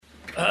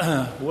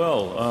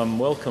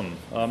Welcome.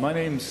 My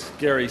name's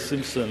Gary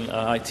Simpson.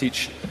 I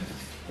teach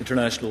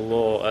international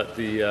law at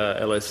the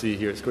LSE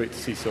here. It's great to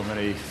see so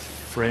many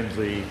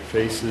friendly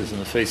faces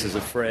and the faces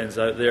of friends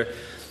out there.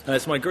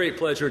 It's my great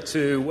pleasure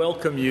to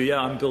welcome you.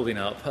 Yeah, I'm building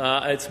up.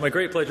 It's my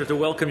great pleasure to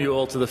welcome you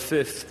all to the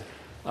 5th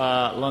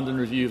London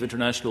Review of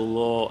International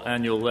Law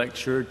annual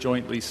lecture,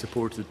 jointly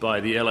supported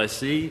by the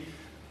LSE,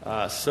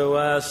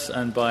 SOAS,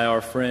 and by our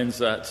friends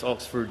at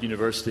Oxford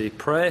University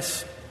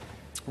Press,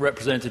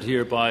 represented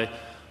here by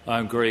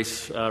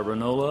Grace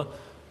Ranola.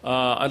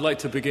 I'd like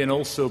to begin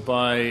also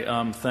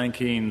by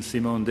thanking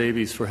Simone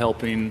Davies for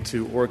helping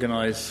to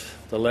organise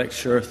the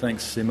lecture.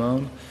 Thanks,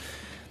 Simone.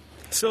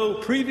 So,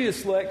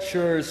 previous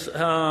lectures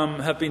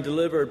have been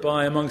delivered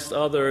by, amongst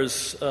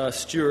others,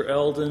 Stuart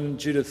Eldon,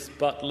 Judith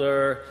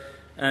Butler,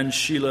 and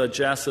Sheila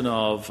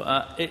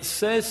Jassanov. It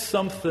says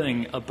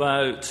something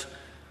about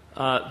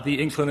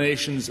the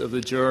inclinations of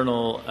the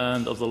journal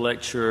and of the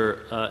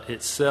lecture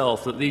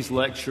itself, that these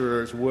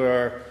lecturers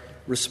were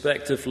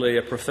respectively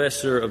a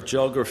professor of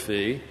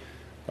geography,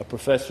 a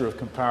professor of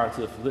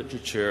comparative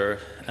literature,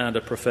 and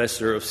a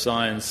professor of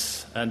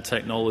science and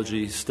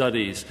technology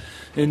studies.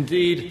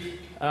 Indeed,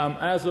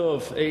 as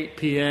of 8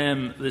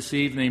 p.m. this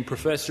evening,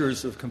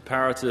 professors of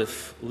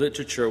comparative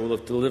literature will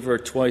have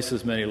delivered twice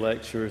as many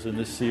lectures in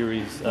this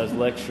series as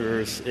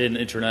lecturers in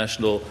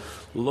international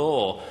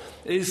law.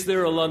 Is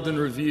there a London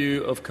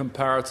Review of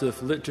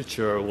Comparative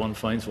Literature? One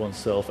finds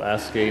oneself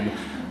asking.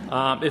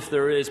 If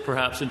there is,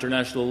 perhaps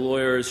international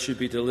lawyers should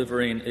be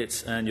delivering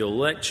its annual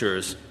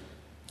lectures.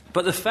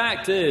 But the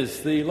fact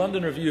is, the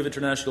London Review of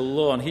International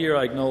Law, and here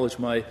I acknowledge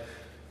my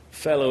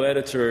fellow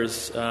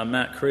editors,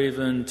 Matt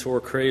Craven,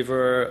 Tor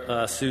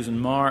Craver, Susan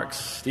Marks,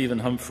 Stephen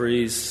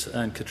Humphreys,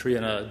 and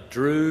Katrina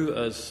Drew,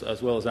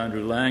 as well as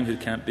Andrew Lang, who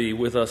can't be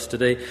with us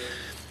today,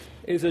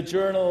 is a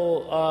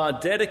journal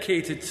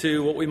dedicated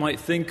to what we might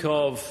think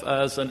of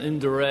as an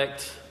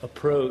indirect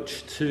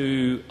approach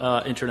to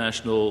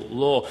international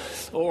law,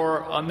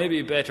 or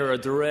maybe better, a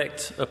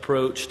direct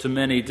approach to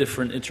many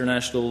different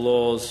international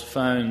laws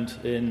found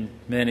in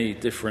many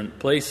different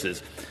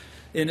places.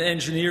 In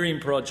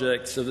engineering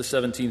projects of the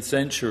 17th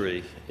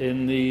century,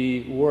 in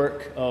the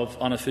work of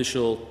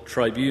unofficial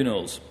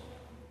tribunals,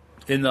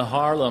 in the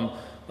Harlem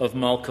of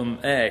Malcolm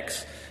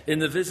X, in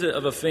the visit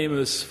of a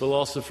famous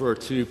philosopher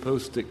to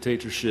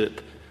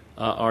post-dictatorship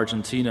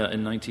Argentina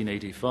in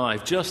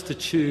 1985, just to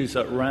choose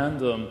at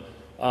random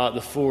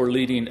the 4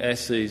 leading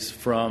essays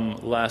from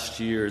last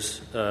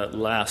year's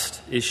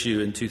last issue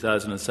in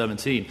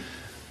 2017.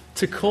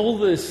 To call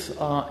this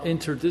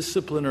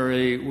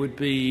interdisciplinary would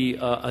be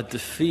a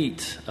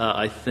defeat,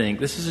 I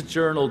think. This is a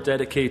journal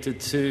dedicated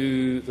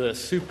to the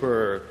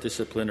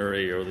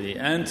super-disciplinary or the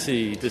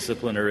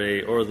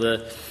anti-disciplinary or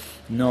the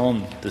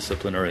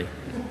non-disciplinary.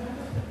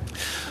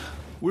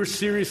 We're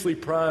seriously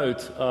proud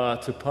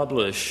to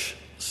publish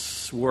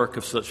work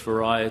of such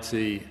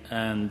variety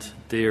and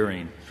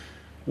daring,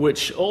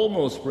 which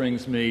almost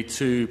brings me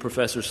to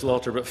Professor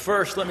Slaughter. But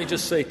first, let me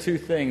just say 2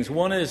 things.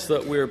 One is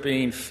that we're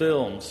being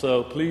filmed,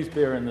 so please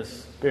bear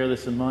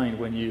this in mind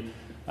when you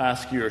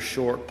ask your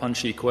short,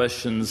 punchy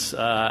questions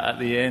at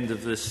the end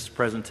of this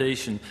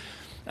presentation.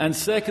 And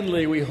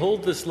secondly, we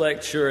hold this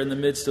lecture in the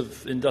midst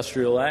of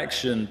industrial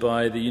action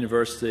by the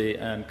University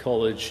and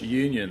College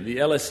Union. The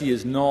LSE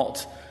is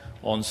not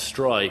on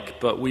strike,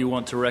 but we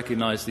want to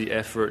recognise the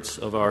efforts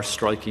of our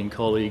striking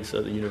colleagues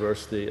at the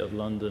University of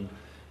London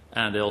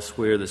and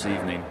elsewhere this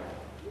evening.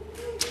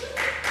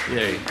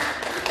 Yay.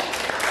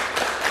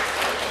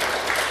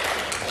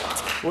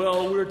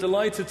 Well, we're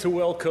delighted to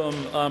welcome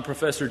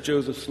Professor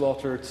Joseph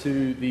Slaughter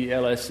to the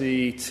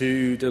LSE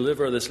to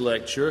deliver this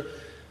lecture.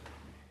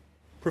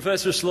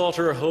 Professor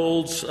Slaughter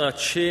holds a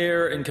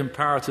chair in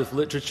comparative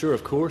literature,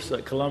 of course,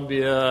 at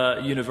Columbia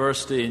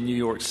University in New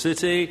York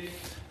City,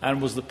 and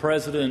was the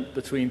president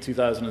between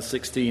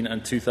 2016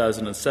 and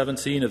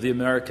 2017 of the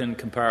American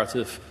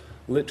Comparative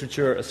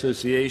Literature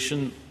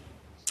Association,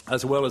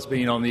 as well as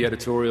being on the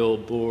editorial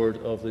board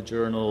of the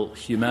journal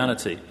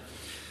Humanity.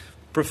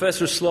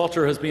 Professor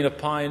Slaughter has been a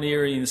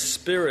pioneering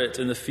spirit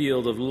in the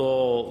field of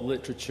law,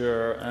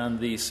 literature, and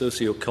the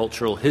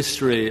socio-cultural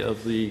history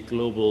of the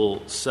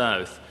global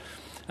South.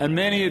 And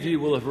many of you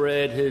will have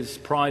read his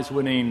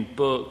prize-winning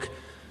book,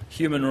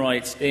 Human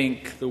Rights,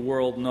 Inc., The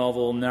World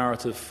Novel,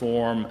 Narrative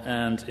Form,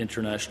 and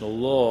International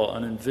Law,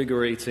 an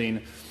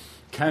invigorating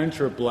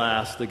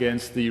counterblast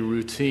against the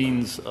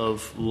routines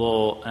of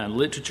law and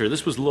literature.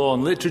 This was law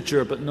and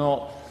literature, but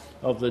not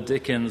of the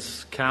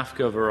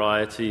Dickens-Kafka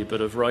variety,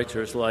 but of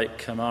writers like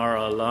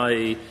Kamara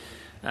Lai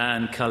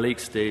and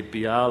Calixte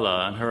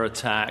Biala, and her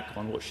attack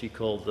on what she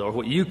called, or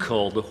what you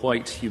called, the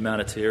white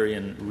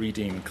humanitarian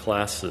reading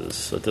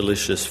classes, a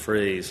delicious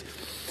phrase.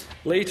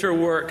 Later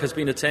work has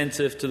been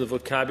attentive to the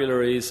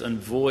vocabularies and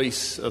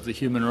voice of the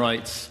human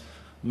rights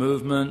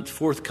movement.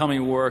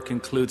 Forthcoming work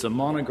includes a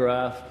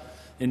monograph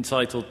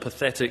entitled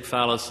Pathetic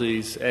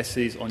Fallacies,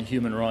 Essays on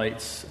Human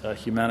Rights,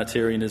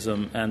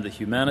 Humanitarianism and the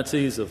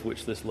Humanities, of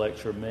which this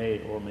lecture may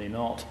or may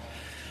not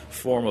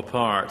form a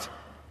part.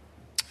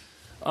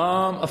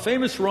 A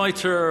famous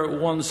writer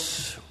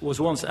was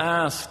once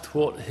asked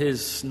what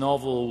his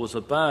novel was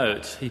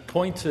about. He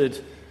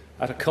pointed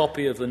at a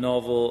copy of the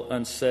novel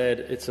and said,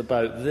 "It's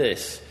about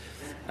this."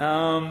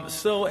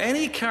 So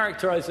any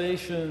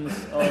characterizations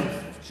of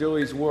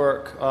Joey's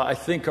work, I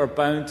think, are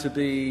bound to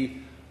be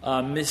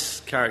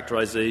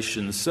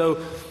mischaracterizations. So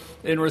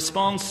in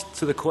response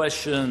to the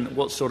question,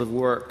 what sort of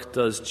work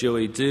does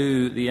Joey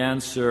do, the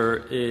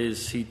answer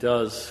is he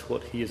does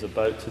what he is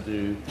about to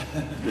do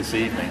this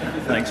evening.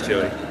 Thanks,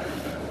 Joey.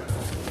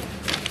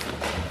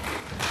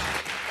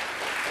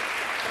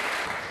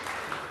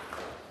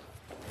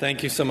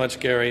 Thank you so much,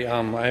 Gary.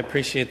 I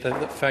appreciate the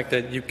fact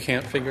that you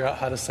can't figure out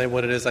how to say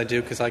what it is I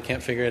do, because I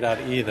can't figure it out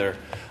either.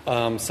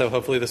 So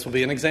hopefully this will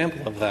be an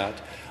example of that.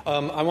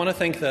 I want to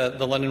thank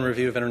the London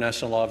Review of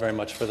International Law very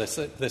much for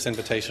this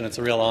invitation. It's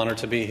a real honor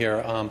to be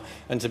here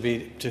and to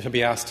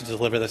be asked to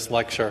deliver this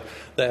lecture.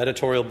 The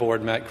editorial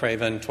board, Matt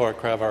Craven, Tora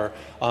Crever,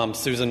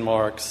 Susan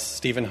Marks,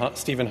 Stephen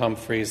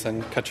Humphreys,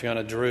 and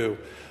Katriana Drew.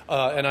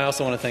 And I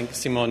also want to thank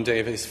Simone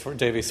Davies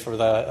for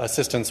the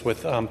assistance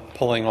with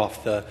pulling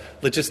off the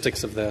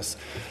logistics of this.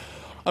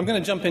 I'm going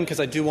to jump in because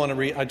I do want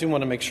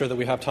to make sure that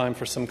we have time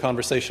for some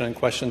conversation and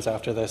questions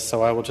after this,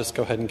 so I will just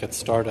go ahead and get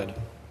started.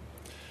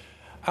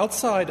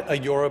 Outside a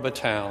Yoruba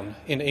town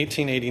in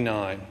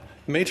 1889,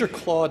 Major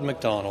Claude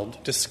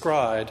MacDonald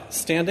descried,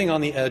 standing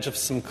on the edge of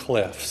some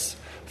cliffs,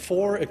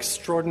 4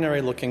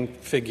 extraordinary-looking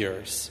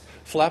figures,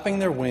 flapping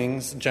their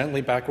wings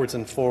gently backwards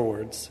and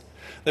forwards.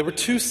 They were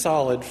too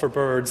solid for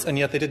birds, and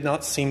yet they did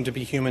not seem to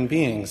be human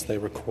beings, they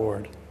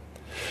record.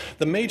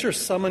 The Major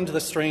summoned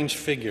the strange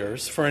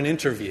figures for an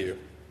interview,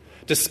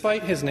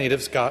 despite his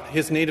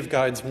native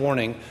guide's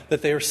warning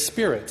that they are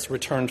spirits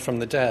returned from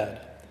the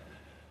dead.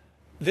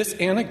 This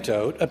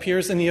anecdote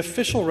appears in the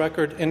official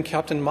record in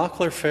Captain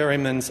Mockler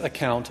Ferryman's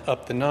account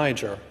up the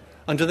Niger,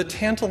 under the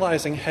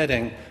tantalizing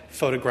heading,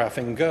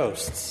 Photographing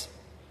Ghosts.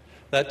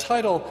 That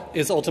title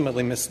is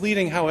ultimately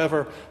misleading,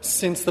 however,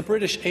 since the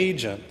British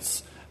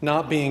agents,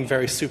 not being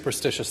very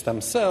superstitious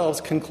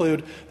themselves,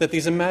 conclude that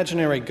these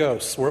imaginary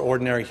ghosts were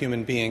ordinary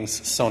human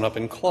beings sewn up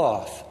in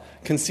cloth,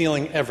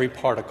 concealing every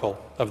particle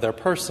of their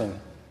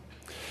person.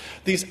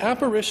 These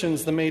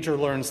apparitions, the Major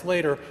learns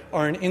later,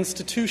 are an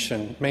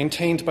institution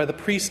maintained by the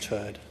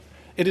priesthood.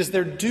 It is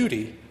their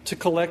duty to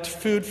collect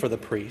food for the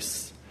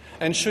priests,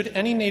 and should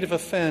any native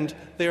offend,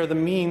 they are the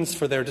means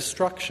for their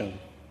destruction.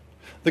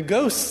 The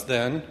ghosts,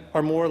 then,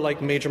 are more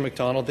like Major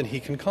MacDonald than he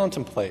can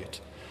contemplate.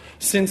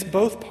 Since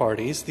both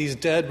parties, these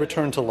dead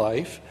return to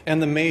life,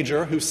 and the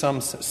Major, who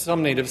some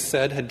natives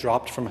said had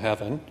dropped from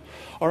heaven,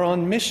 are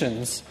on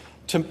missions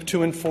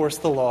to enforce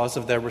the laws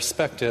of their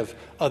respective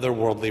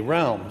otherworldly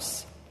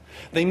realms.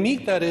 They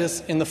meet, that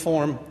is, in the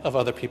form of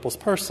other people's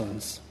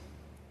persons.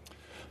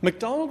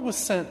 MacDonald was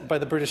sent by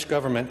the British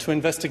government to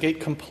investigate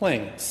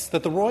complaints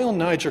that the Royal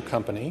Niger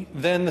Company,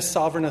 then the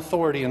sovereign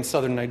authority in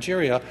southern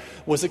Nigeria,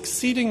 was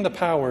exceeding the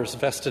powers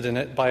vested in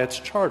it by its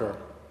charter.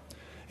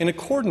 In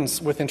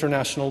accordance with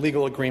international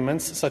legal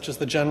agreements such as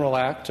the General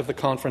Act of the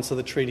Conference of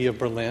the Treaty of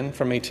Berlin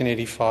from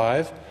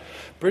 1885,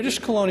 British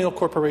colonial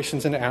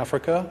corporations in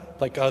Africa,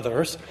 like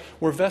others,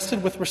 were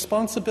vested with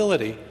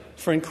responsibility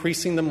for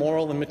increasing the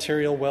moral and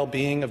material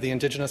well-being of the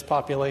indigenous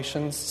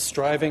populations,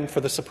 striving for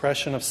the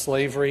suppression of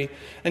slavery,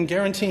 and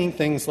guaranteeing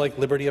things like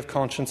liberty of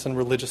conscience and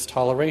religious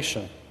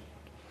toleration.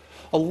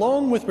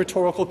 Along with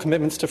rhetorical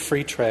commitments to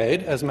free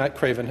trade, as Matt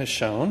Craven has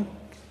shown,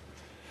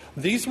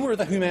 these were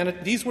the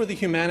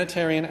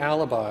humanitarian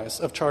alibis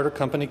of charter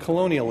company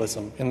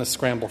colonialism in the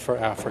scramble for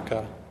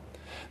Africa.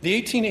 The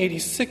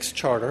 1886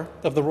 charter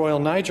of the Royal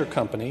Niger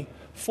Company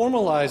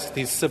formalized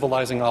these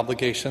civilizing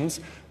obligations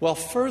while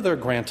further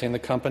granting the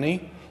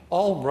company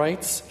all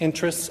rights,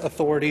 interests,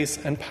 authorities,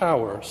 and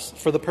powers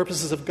for the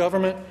purposes of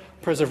government,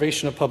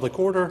 preservation of public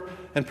order,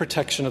 and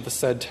protection of the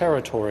said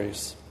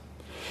territories.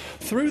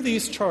 Through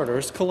these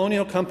charters,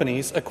 colonial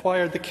companies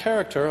acquired the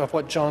character of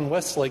what John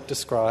Westlake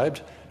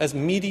described as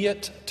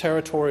mediate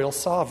territorial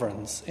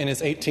sovereigns in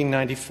his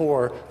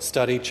 1894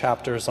 study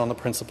Chapters on the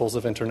Principles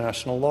of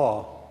International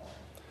Law.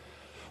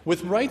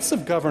 With rights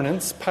of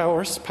governance,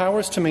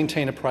 powers to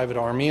maintain a private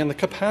army, and the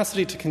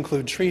capacity to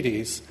conclude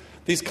treaties,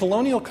 these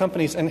colonial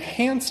companies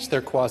enhanced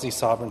their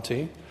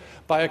quasi-sovereignty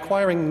by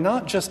acquiring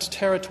not just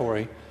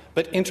territory,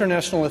 but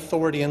international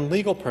authority and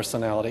legal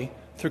personality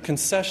through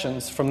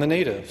concessions from the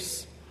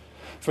natives.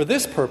 For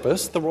this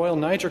purpose, the Royal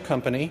Niger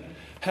Company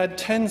had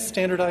 10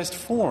 standardized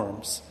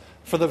forms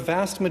for the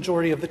vast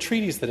majority of the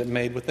treaties that it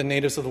made with the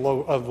natives of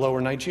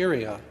Lower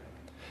Nigeria.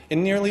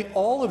 In nearly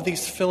all of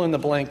these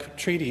fill-in-the-blank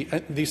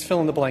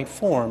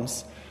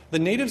forms, the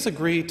natives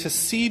agreed to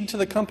cede to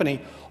the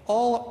company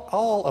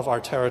all of our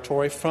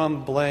territory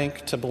from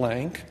blank to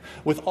blank,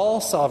 with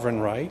all sovereign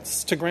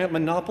rights, to grant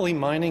monopoly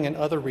mining and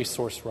other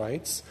resource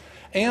rights,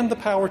 and the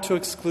power to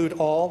exclude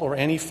all or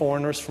any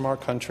foreigners from our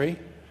country.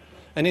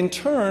 And in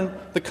turn,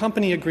 the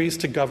company agrees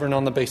to govern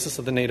on the basis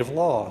of the native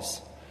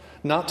laws,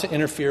 not to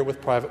interfere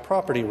with private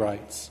property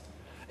rights,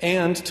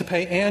 and to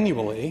pay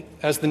annually,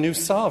 as the new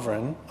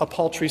sovereign, a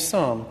paltry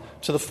sum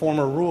to the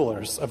former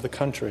rulers of the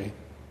country.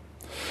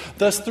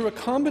 Thus, through a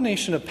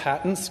combination of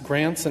patents,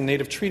 grants, and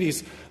native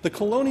treaties, the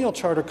colonial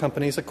charter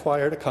companies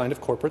acquired a kind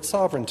of corporate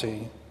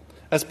sovereignty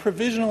as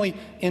provisionally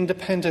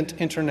independent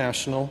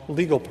international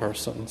legal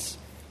persons.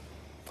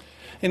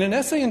 In an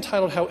essay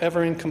entitled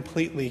However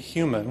Incompletely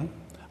Human,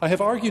 I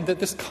have argued that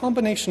this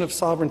combination of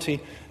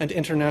sovereignty and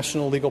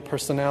international legal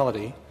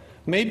personality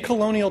made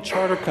colonial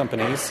charter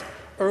companies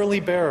early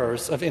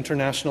bearers of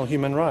international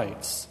human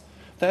rights.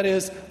 That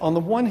is, on the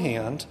one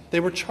hand, they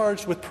were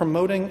charged with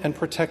promoting and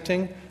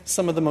protecting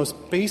some of the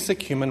most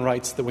basic human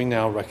rights that we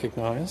now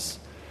recognize.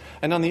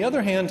 And on the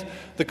other hand,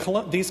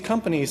 these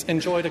companies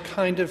enjoyed a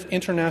kind of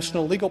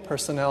international legal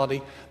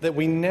personality that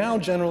we now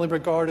generally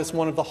regard as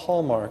one of the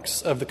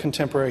hallmarks of the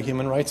contemporary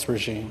human rights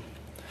regime.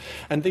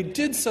 And they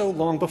did so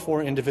long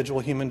before individual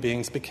human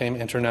beings became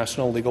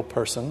international legal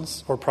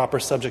persons or proper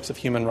subjects of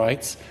human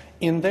rights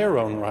in their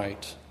own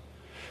right.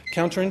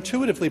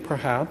 Counterintuitively,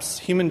 perhaps,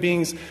 human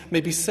beings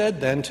may be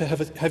said then to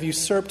have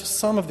usurped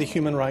some of the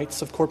human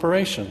rights of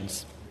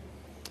corporations.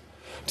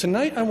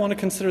 Tonight, I want to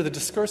consider the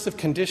discursive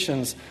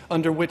conditions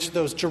under which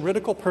those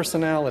juridical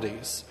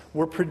personalities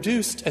were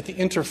produced at the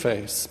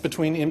interface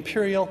between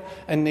imperial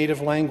and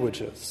native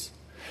languages,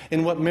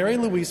 in what Mary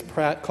Louise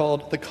Pratt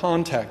called the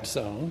contact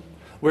zone,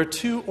 where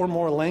two or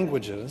more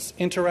languages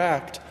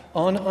interact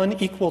on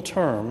unequal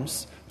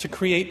terms to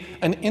create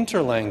an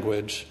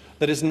interlanguage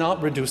that is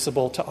not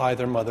reducible to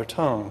either mother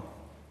tongue.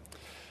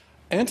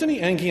 Anthony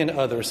Anghie and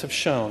others have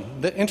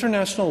shown that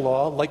international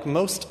law, like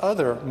most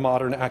other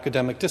modern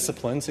academic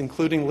disciplines,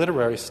 including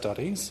literary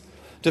studies,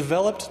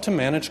 developed to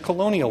manage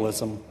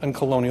colonialism and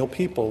colonial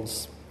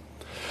peoples.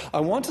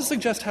 I want to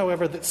suggest,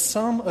 however, that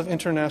some of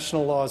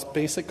international law's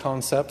basic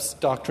concepts,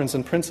 doctrines,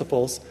 and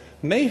principles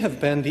may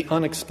have been the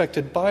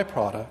unexpected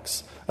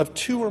byproducts of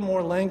two or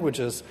more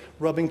languages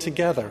rubbing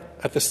together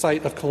at the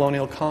site of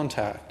colonial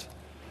contact,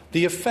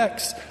 the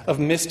effects of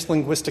missed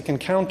linguistic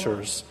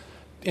encounters,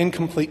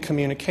 incomplete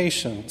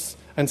communications,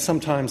 and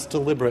sometimes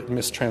deliberate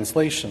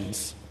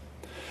mistranslations.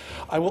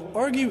 I will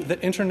argue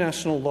that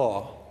international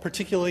law,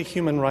 particularly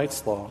human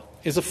rights law,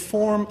 is a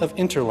form of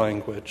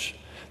interlanguage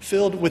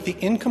filled with the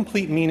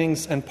incomplete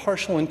meanings and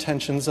partial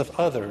intentions of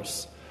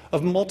others,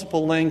 of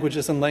multiple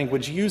languages and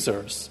language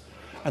users,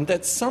 and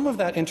that some of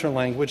that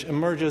interlanguage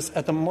emerges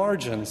at the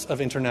margins of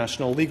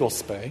international legal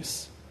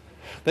space,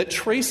 that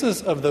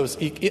traces of those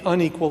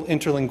unequal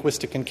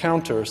interlinguistic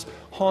encounters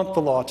haunt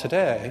the law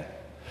today,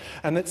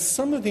 and that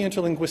some of the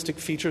interlinguistic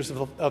features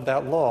of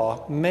that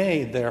law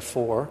may,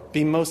 therefore,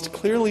 be most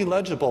clearly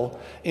legible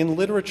in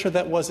literature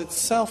that was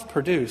itself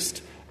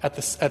produced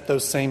at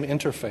those same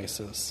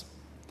interfaces.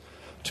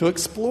 To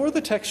explore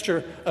the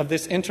texture of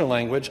this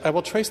interlanguage, I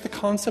will trace the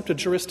concept of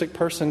juristic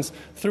persons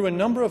through a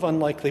number of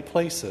unlikely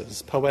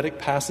places, poetic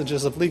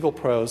passages of legal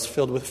prose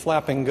filled with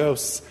flapping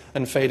ghosts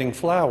and fading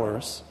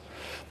flowers,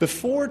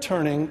 before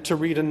turning to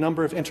read a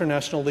number of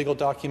international legal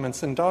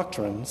documents and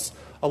doctrines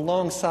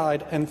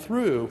alongside and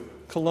through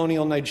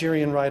colonial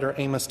Nigerian writer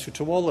Amos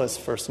Tutuola's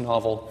first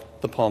novel,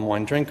 The Palm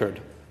Wine Drinkard.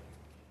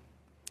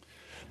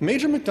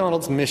 Major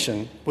MacDonald's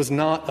mission was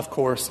not, of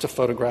course, to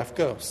photograph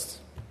ghosts.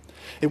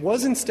 It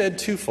was instead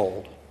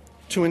twofold: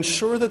 to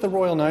ensure that the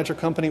Royal Niger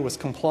Company was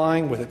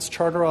complying with its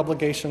charter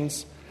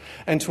obligations,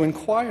 and to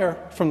inquire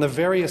from the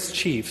various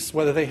chiefs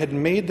whether they had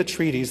made the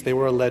treaties they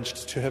were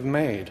alleged to have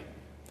made.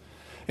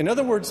 In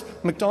other words,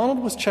 MacDonald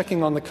was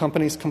checking on the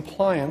company's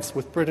compliance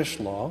with British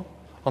law,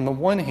 on the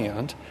one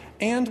hand,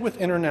 and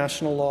with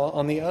international law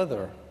on the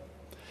other.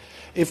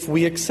 If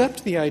we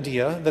accept the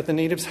idea that the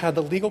natives had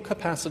the legal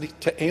capacity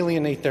to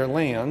alienate their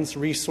lands,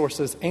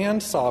 resources,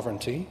 and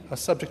sovereignty, a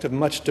subject of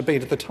much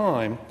debate at the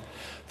time,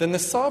 then the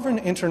sovereign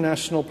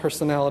international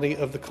personality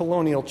of the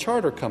colonial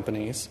charter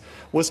companies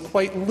was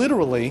quite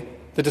literally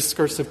the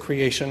discursive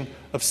creation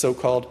of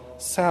so-called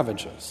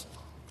savages.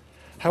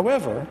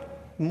 However,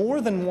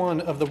 more than one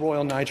of the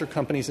Royal Niger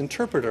Company's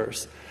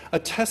interpreters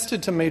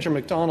attested to Major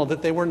MacDonald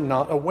that they were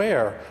not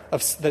aware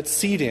that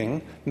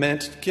ceding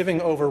meant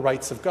giving over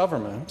rights of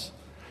government,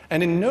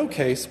 and in no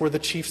case were the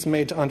chiefs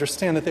made to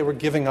understand that they were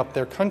giving up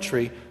their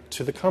country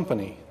to the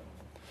company.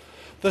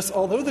 Thus,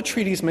 although the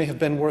treaties may have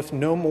been worth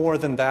no more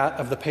than that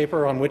of the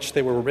paper on which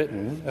they were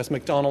written, as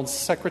MacDonald's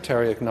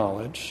secretary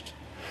acknowledged,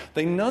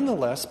 they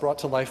nonetheless brought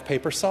to life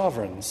paper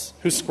sovereigns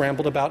who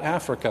scrambled about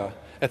Africa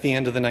at the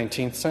end of the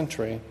 19th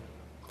century.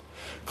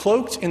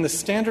 Cloaked in the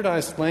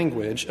standardized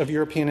language of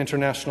European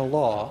international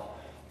law,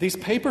 these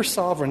paper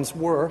sovereigns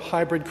were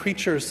hybrid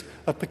creatures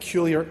of a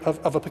peculiar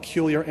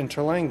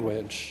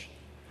interlanguage.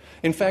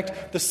 In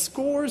fact, the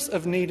scores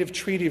of native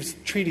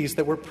treaties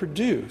that were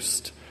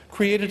produced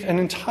created an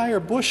entire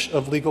bush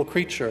of legal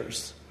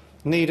creatures: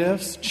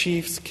 natives,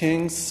 chiefs,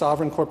 kings,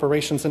 sovereign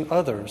corporations, and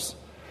others,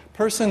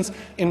 persons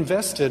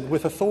invested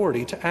with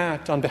authority to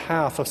act on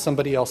behalf of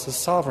somebody else's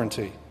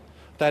sovereignty,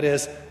 that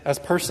is, as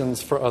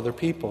persons for other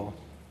people.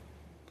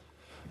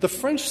 The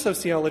French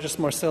sociologist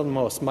Marcel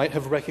Mauss might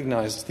have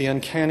recognized the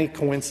uncanny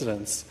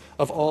coincidence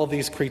of all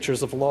these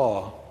creatures of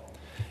law.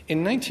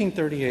 In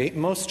 1938,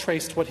 Mauss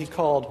traced what he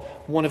called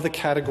one of the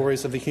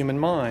categories of the human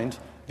mind,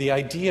 the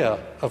idea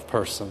of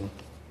person.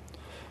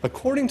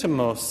 According to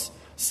Mauss,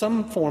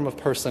 some form of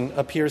person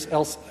appears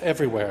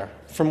everywhere,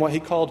 from what he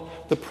called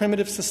the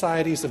primitive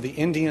societies of the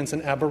Indians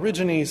and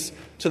Aborigines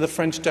to the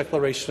French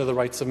Declaration of the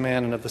Rights of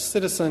Man and of the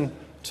Citizen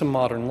to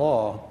modern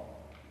law.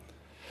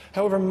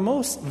 However,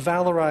 Mauss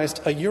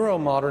valorized a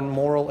Euro-modern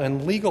moral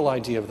and legal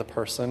idea of the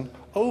person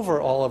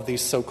over all of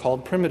these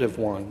so-called primitive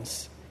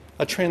ones,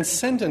 a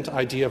transcendent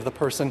idea of the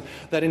person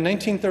that in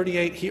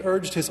 1938 he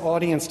urged his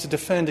audience to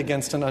defend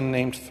against an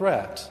unnamed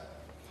threat.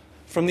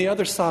 From the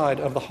other side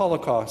of the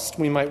Holocaust,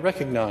 we might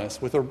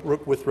recognize, with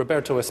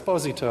Roberto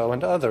Esposito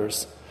and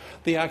others,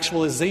 the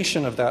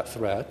actualization of that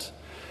threat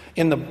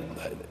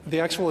the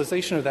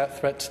actualization of that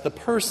threat to the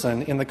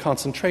person in the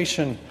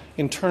concentration,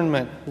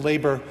 internment,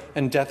 labor,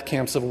 and death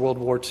camps of World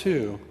War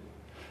II,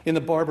 in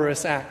the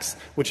barbarous acts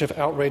which have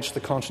outraged the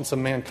conscience of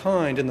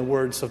mankind, in the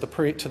words of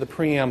to the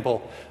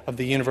preamble of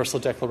the Universal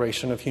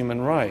Declaration of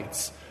Human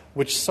Rights,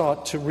 which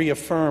sought to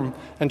reaffirm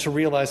and to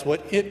realize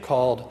what it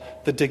called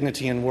the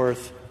dignity and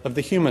worth of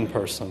the human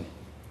person.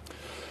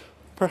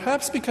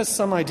 Perhaps because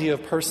some idea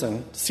of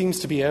person seems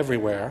to be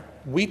everywhere,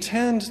 we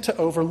tend to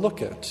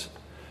overlook it,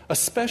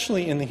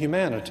 especially in the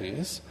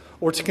humanities,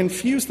 or to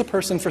confuse the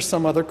person for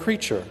some other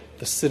creature,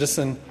 the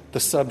citizen, the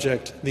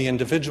subject, the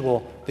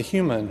individual, the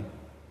human.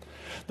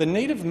 The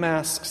native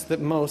masks that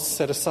Mauss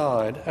set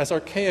aside as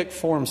archaic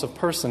forms of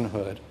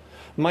personhood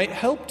might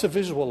help to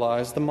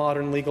visualize the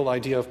modern legal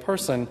idea of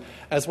person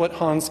as what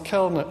Hans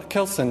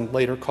Kelsen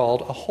later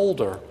called a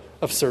holder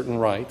of certain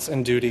rights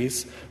and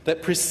duties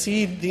that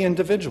precede the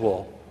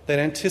individual, that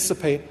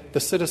anticipate the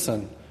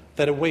citizen,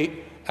 that await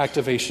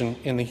activation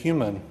in the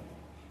human.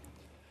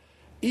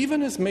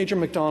 Even as Major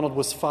MacDonald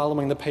was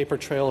following the paper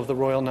trail of the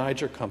Royal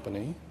Niger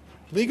Company,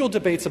 legal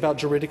debates about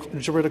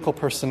juridical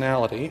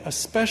personality,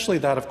 especially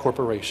that of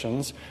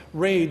corporations,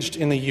 raged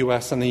in the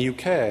US and the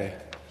UK.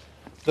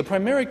 The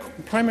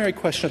primary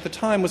question at the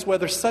time was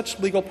whether such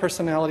legal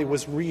personality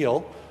was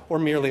real or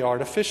merely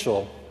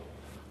artificial.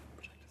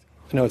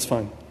 No, it's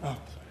fine. Oh,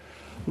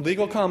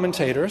 legal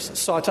commentators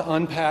sought to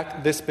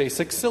unpack this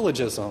basic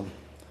syllogism.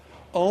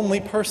 Only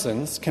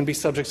persons can be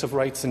subjects of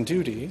rights and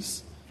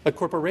duties. A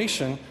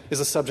corporation is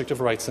a subject of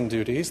rights and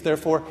duties,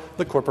 therefore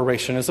the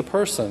corporation is a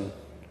person.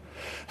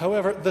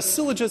 However, the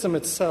syllogism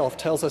itself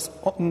tells us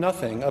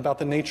nothing about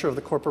the nature of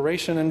the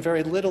corporation and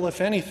very little,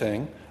 if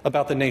anything,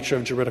 about the nature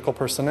of juridical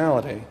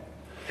personality.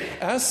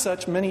 As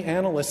such, many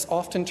analysts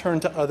often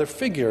turn to other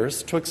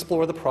figures to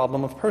explore the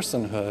problem of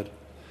personhood.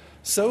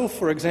 So,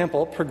 for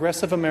example,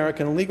 progressive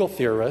American legal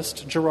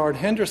theorist Gerard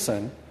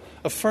Henderson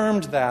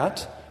affirmed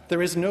that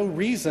there is no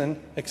reason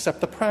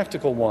except the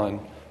practical one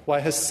why,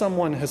 as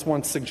someone has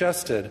once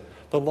suggested,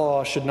 the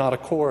law should not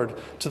accord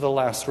to the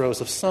last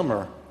rose of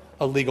summer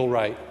a legal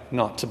right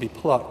not to be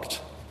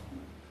plucked.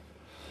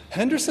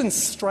 Henderson's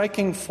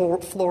striking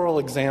floral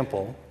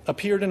example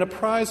appeared in a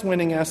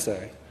prize-winning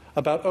essay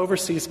about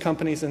overseas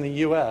companies in the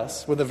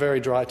U.S. with a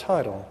very dry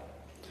title.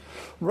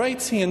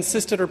 Rights, he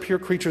insisted, are pure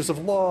creatures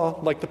of law,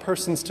 like the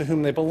persons to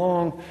whom they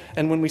belong,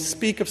 and when we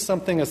speak of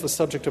something as the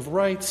subject of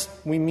rights,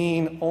 we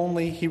mean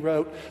only, he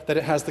wrote, that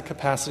it has the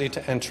capacity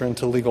to enter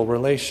into legal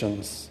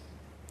relations.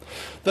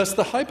 Thus,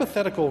 the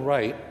hypothetical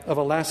right of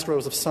a last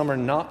rose of summer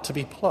not to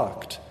be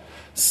plucked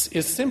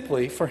is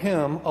simply, for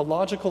him, a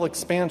logical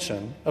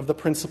expansion of the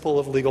principle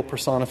of legal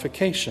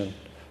personification,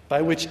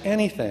 by which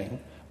anything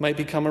might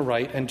become a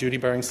right and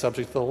duty-bearing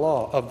subject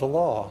of the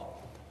law.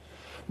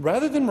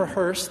 Rather than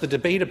rehearse the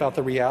debate about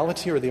the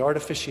reality or the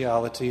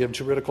artificiality of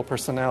juridical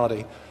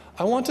personality,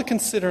 I want to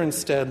consider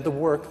instead the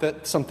work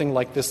that something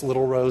like this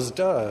little rose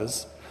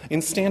does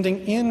in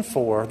standing in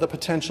for the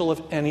potential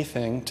of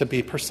anything to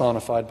be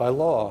personified by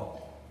law.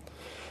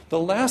 The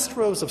last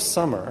rose of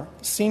summer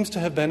seems to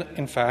have been,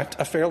 in fact,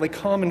 a fairly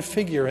common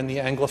figure in the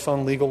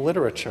Anglophone legal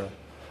literature,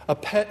 a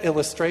pet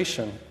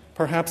illustration,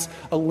 perhaps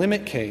a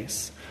limit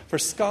case, for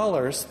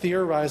scholars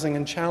theorizing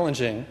and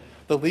challenging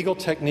the legal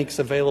techniques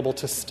available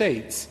to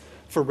states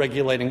for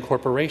regulating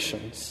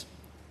corporations,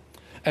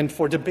 and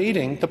for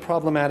debating the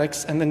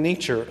problematics and the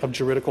nature of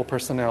juridical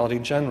personality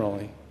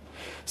generally.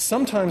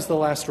 Sometimes the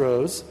last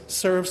rose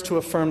serves to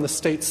affirm the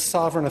state's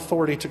sovereign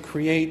authority to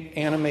create,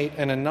 animate,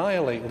 and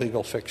annihilate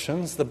legal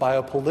fictions, the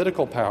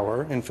biopolitical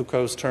power, in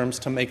Foucault's terms,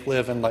 to make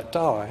live and let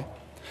die.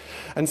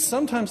 And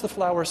sometimes the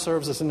flower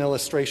serves as an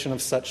illustration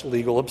of such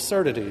legal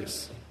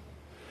absurdities.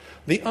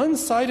 The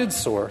uncited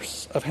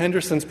source of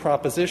Henderson's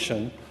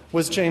proposition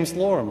was James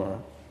Lorimer,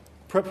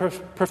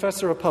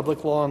 professor of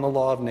public law and the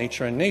law of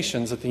nature and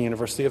nations at the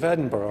University of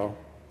Edinburgh.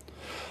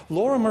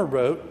 Lorimer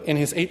wrote in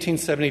his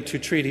 1872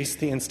 treatise,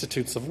 The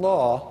Institutes of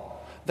Law,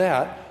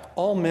 that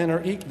all men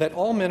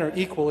are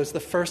equal is the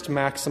first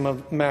maxim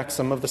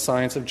of the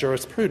science of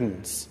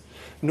jurisprudence.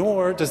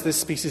 Nor does this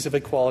species of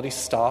equality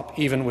stop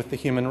even with the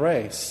human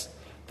race.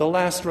 The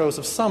last rose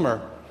of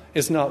summer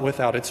is not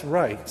without its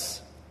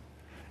rights.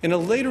 In a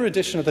later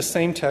edition of the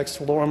same text,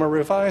 Lorimer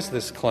revised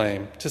this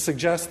claim to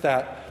suggest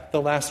that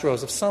the last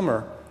rose of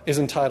summer is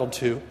entitled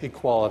to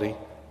equality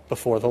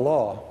before the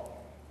law.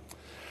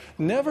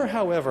 Never,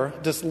 however,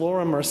 does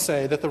Lorimer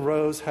say that the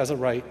rose has a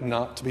right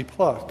not to be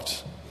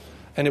plucked.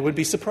 And it would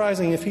be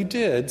surprising if he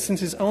did, since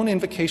his own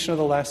invocation of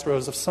the last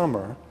rose of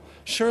summer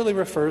surely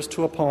refers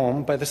to a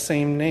poem by the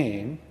same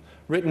name,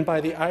 written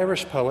by the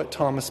Irish poet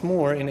Thomas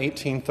Moore in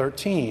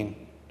 1813.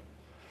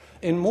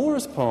 In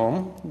Moore's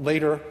poem,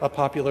 later a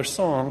popular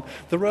song,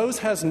 the rose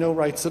has no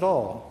rights at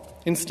all.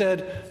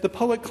 Instead, the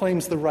poet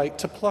claims the right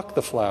to pluck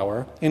the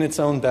flower in its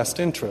own best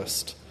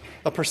interest,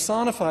 a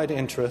personified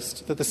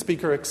interest that the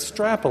speaker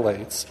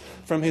extrapolates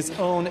from his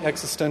own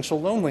existential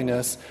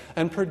loneliness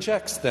and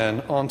projects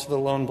then onto the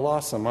lone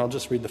blossom. I'll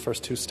just read the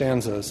first two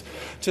stanzas.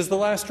 "'Tis the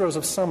last rose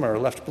of summer,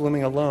 left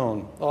blooming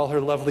alone. All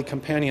her lovely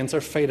companions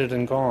are faded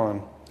and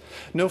gone.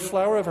 No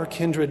flower of her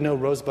kindred, no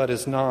rosebud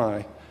is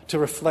nigh, to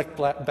reflect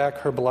back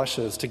her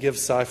blushes, to give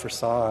sigh for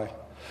sigh.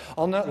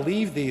 I'll not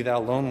leave thee, thou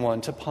lone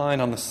one, to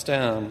pine on the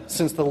stem.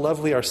 Since the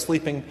lovely are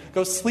sleeping,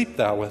 go sleep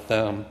thou with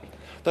them.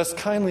 Thus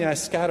kindly I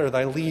scatter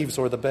thy leaves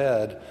o'er the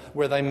bed,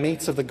 where thy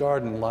mates of the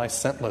garden lie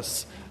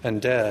scentless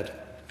and dead."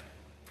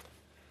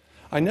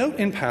 I note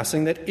in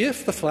passing that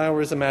if the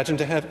flower is imagined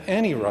to have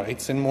any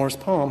rights in Moore's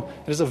poem,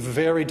 it is a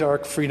very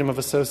dark freedom of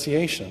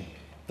association,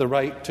 the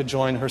right to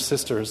join her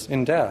sisters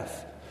in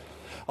death.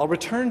 I'll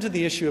return to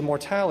the issue of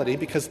mortality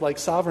because, like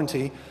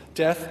sovereignty,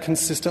 death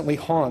consistently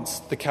haunts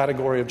the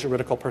category of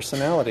juridical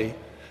personality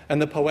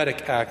and the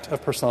poetic act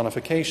of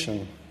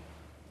personification.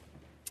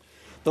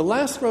 The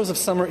last rose of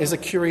summer is a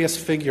curious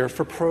figure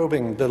for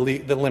probing the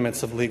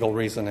limits of legal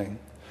reasoning.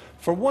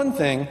 For one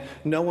thing,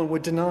 no one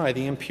would deny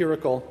the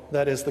empirical,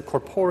 that is, the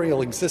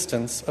corporeal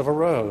existence of a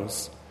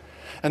rose.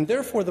 And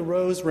therefore the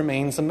rose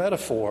remains a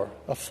metaphor,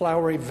 a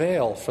flowery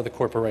veil for the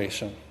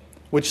corporation,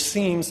 which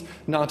seems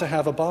not to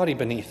have a body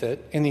beneath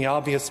it in the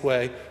obvious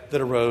way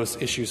that a rose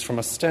issues from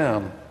a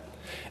stem.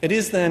 It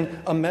is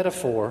then a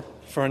metaphor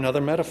for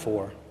another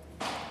metaphor.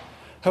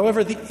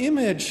 However, the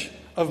image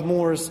of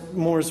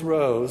Moore's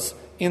rose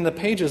in the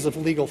pages of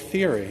legal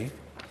theory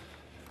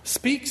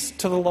speaks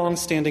to the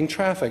long-standing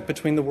traffic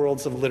between the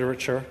worlds of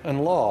literature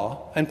and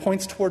law and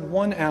points toward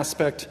one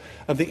aspect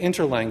of the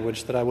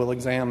interlanguage that I will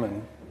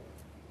examine.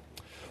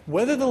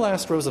 Whether the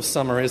last rose of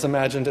summer is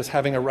imagined as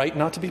having a right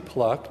not to be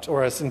plucked,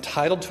 or as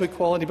entitled to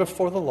equality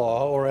before the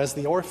law, or as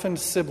the orphaned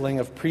sibling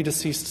of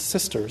predeceased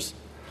sisters,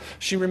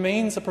 she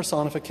remains a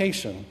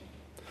personification.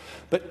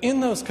 But in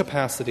those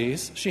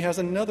capacities, she has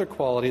another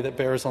quality that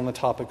bears on the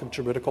topic of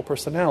juridical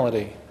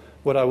personality,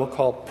 what I will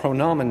call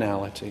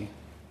pronominality.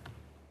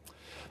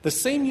 The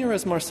same year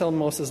as Marcel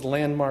Maus's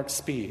landmark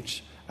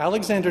speech,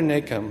 Alexander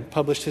Nacum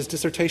published his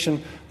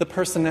dissertation, The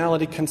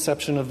Personality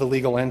Conception of the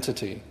Legal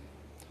Entity.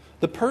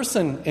 The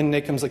person in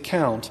Nacum's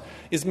account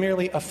is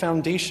merely a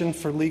foundation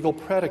for legal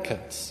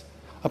predicates,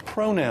 a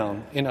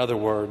pronoun, in other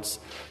words,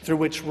 through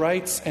which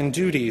rights and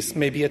duties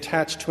may be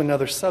attached to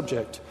another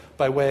subject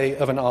by way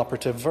of an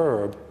operative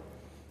verb.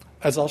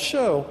 As I'll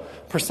show,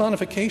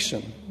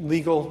 personification,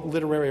 legal,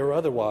 literary, or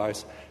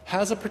otherwise,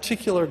 has a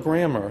particular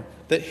grammar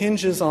that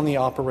hinges on the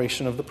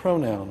operation of the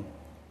pronoun.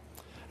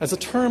 As a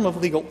term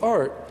of legal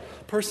art,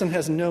 person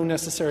has no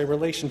necessary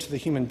relation to the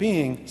human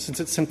being, since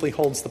it simply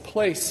holds the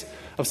place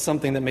of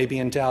something that may be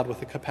endowed with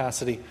the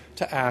capacity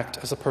to act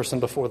as a person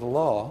before the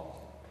law.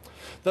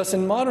 Thus,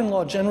 in modern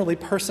law, generally,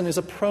 person is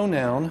a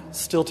pronoun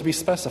still to be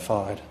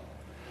specified.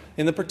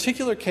 In the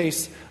particular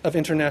case of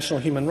international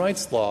human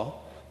rights law,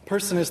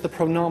 person is the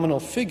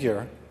pronominal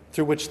figure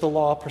through which the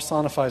law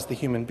personifies the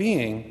human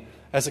being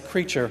as a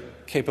creature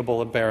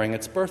capable of bearing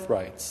its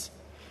birthrights.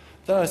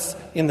 Thus,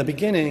 in the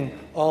beginning,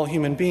 all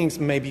human beings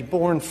may be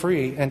born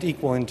free and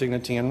equal in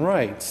dignity and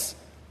rights,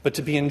 but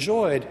to be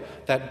enjoyed,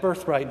 that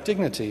birthright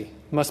dignity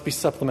must be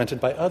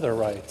supplemented by other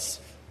rights,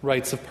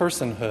 rights of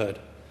personhood.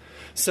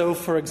 So,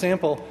 for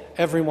example,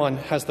 everyone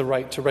has the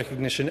right to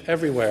recognition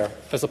everywhere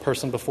as a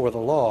person before the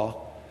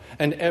law,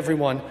 and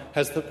everyone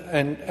has the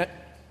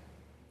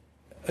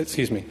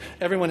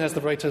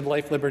right to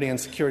life, liberty, and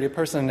security of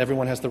person, and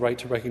everyone has the right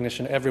to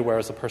recognition everywhere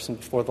as a person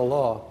before the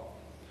law.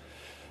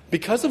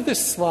 Because of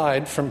this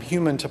slide from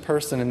human to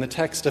person in the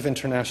text of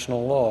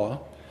international law,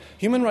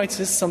 human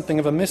rights is something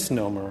of a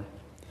misnomer.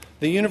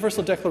 The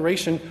Universal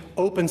Declaration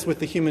opens with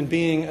the human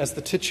being as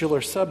the titular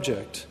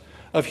subject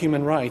of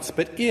human rights,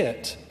 but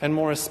it, and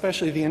more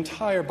especially the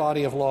entire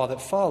body of law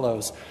that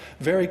follows,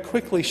 very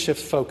quickly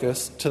shifts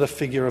focus to the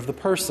figure of the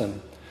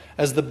person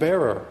as the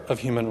bearer of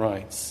human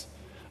rights,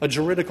 a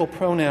juridical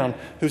pronoun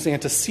whose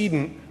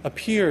antecedent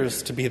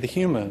appears to be the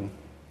human.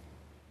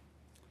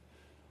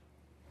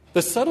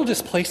 The subtle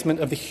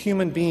displacement of the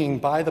human being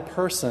by the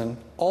person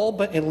all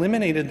but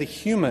eliminated the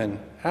human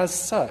as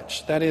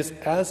such, that is,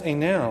 as a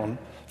noun,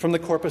 from the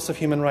corpus of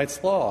human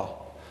rights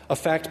law, a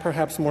fact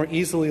perhaps more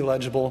easily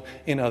legible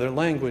in other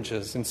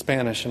languages, in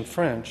Spanish and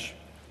French.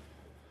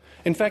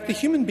 In fact, the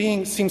human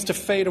being seems to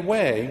fade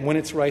away when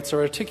its rights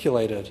are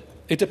articulated.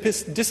 It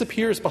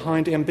disappears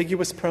behind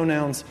ambiguous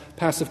pronouns,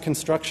 passive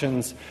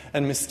constructions,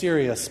 and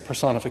mysterious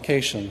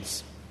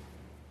personifications.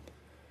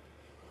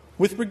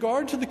 With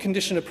regard to the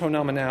condition of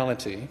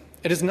pronominality,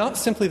 it is not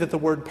simply that the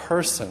word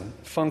person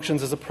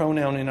functions as a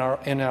pronoun in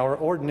our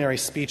ordinary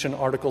speech and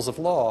articles of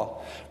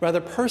law. Rather,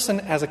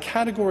 person as a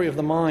category of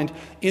the mind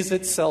is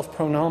itself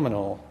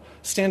pronominal,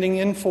 standing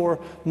in for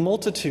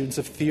multitudes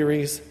of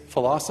theories,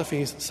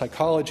 philosophies,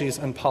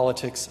 psychologies, and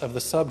politics of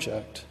the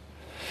subject.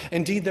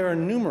 Indeed, there are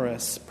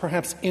numerous,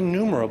 perhaps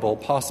innumerable,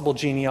 possible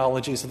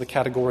genealogies of the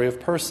category of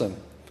person,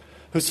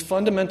 whose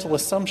fundamental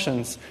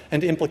assumptions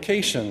and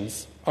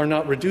implications are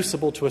not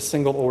reducible to a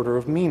single order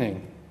of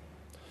meaning.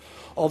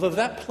 Although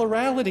that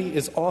plurality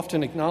is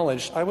often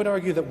acknowledged, I would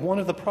argue that one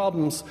of the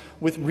problems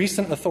with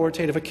recent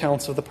authoritative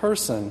accounts of the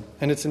person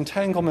and its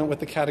entanglement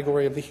with the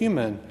category of the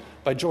human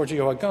by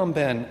Giorgio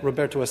Agamben,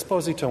 Roberto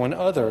Esposito, and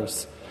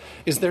others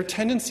is their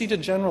tendency to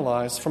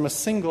generalize from a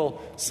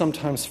single,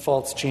 sometimes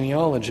false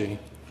genealogy.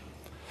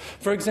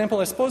 For example,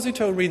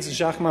 Esposito reads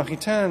Jacques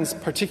Maritain's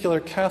particular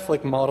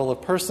Catholic model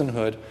of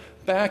personhood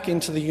back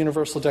into the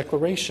Universal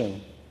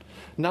Declaration,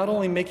 not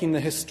only making the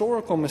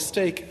historical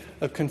mistake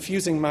of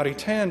confusing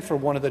Maritain for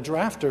one of the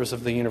drafters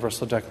of the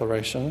Universal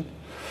Declaration,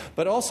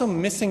 but also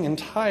missing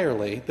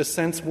entirely the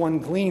sense one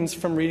gleans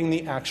from reading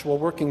the actual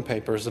working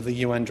papers of the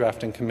UN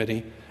Drafting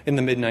Committee in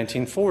the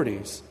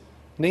mid-1940s,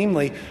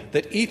 namely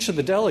that each of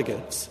the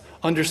delegates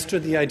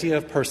understood the idea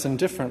of person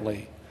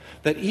differently,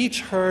 that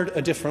each heard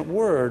a different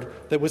word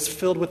that was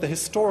filled with the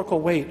historical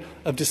weight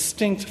of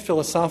distinct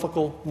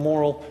philosophical,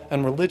 moral,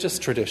 and religious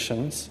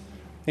traditions.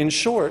 In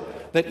short,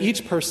 that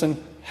each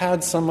person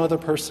had some other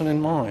person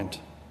in mind.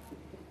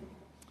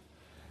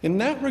 In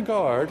that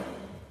regard,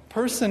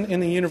 person in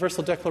the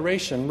Universal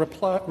Declaration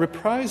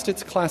reprised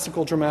its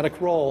classical dramatic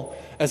role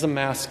as a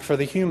mask for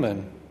the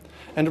human,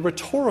 and a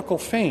rhetorical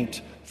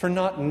feint for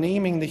not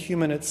naming the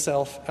human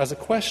itself as a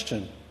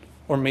question,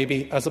 or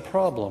maybe as a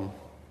problem.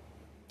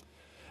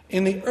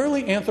 In the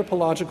early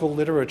anthropological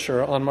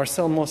literature on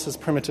Marcel Maus's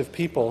primitive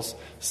peoples,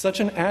 such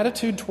an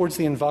attitude towards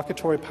the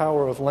invocatory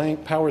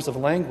powers of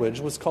language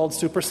was called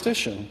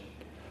superstition,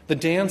 the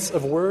dance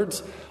of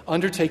words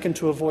undertaken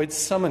to avoid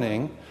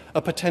summoning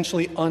a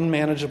potentially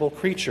unmanageable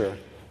creature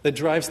that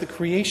drives the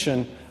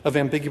creation of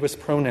ambiguous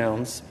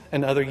pronouns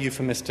and other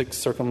euphemistic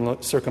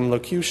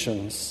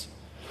circumlocutions.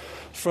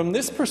 From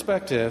this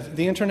perspective,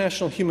 the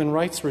international human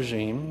rights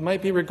regime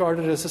might be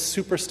regarded as a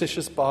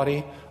superstitious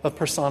body of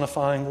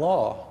personifying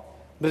law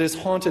that is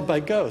haunted by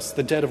ghosts,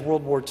 the dead of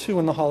World War II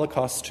and the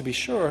Holocaust, to be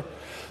sure,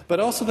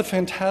 but also the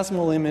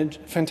phantasmal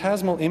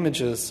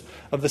images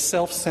of the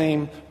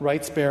self-same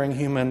rights-bearing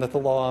human that the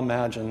law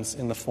imagines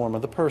in the form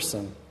of the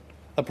person,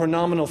 a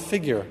pronominal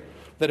figure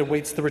that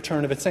awaits the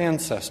return of its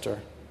ancestor,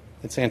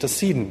 its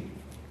antecedent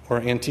or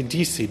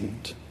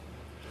antecedent.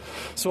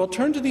 So I'll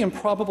turn to the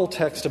improbable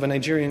text of a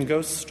Nigerian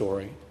ghost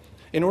story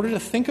in order to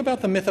think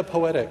about the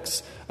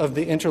mythopoetics of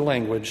the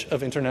interlanguage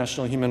of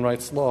international human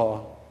rights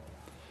law.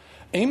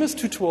 Amos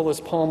Tutuola's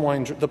The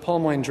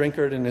Palm Wine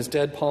Drinkard and His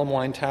Dead Palm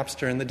Wine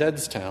Tapster in the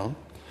Dead's Town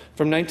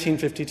from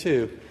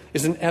 1952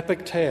 is an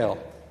epic tale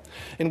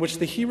in which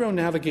the hero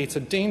navigates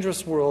a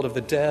dangerous world of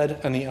the dead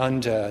and the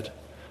undead,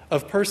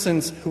 of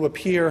persons who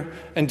appear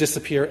and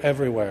disappear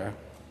everywhere.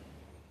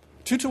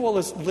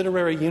 Tutuola's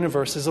literary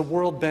universe is a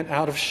world bent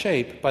out of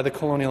shape by the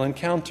colonial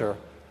encounter,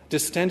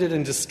 distended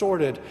and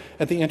distorted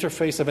at the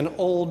interface of an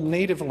old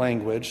native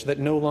language that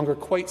no longer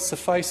quite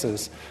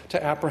suffices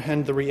to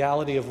apprehend the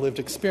reality of lived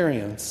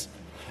experience,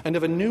 and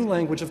of a new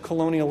language of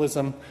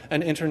colonialism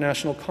and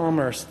international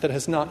commerce that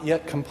has not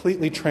yet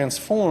completely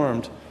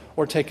transformed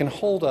or taken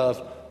hold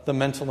of the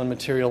mental and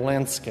material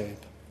landscape.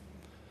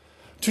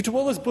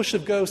 Tutuola's Bush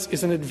of Ghosts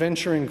is an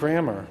adventure in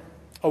grammar,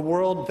 a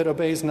world that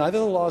obeys neither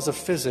the laws of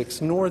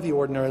physics nor the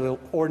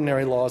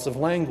ordinary laws of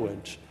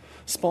language,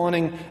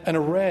 spawning an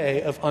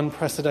array of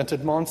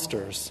unprecedented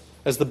monsters,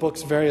 as the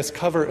book's various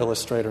cover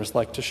illustrators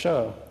like to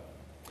show.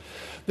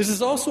 This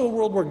is also a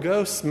world where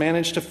ghosts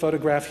manage to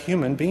photograph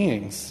human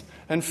beings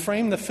and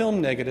frame the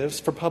film negatives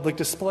for public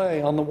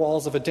display on the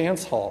walls of a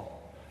dance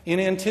hall in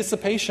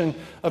anticipation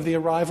of the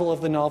arrival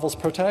of the novel's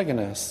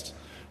protagonist.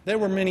 There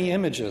were many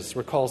images,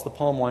 recalls the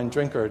Palm Wine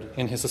Drinkard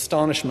in his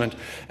astonishment,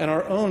 and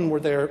our own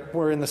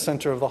were in the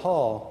center of the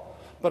hall.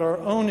 But our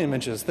own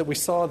images that we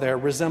saw there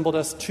resembled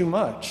us too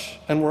much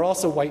and were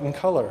also white in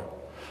color.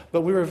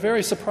 But we were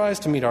very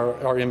surprised to meet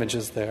our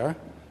images there.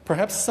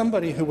 Perhaps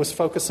somebody who was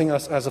focusing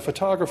us as a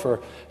photographer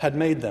had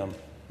made them.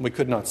 We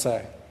could not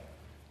say.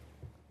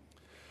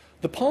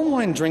 The Palm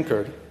Wine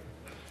Drinkard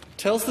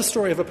tells the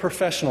story of a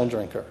professional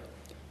drinker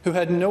who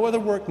had no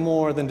other work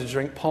more than to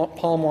drink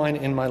palm wine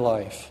in my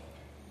life.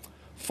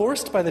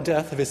 Forced by the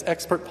death of his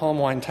expert palm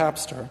wine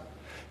tapster,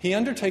 he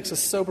undertakes a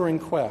sobering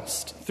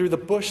quest through the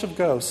bush of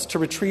ghosts to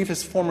retrieve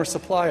his former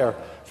supplier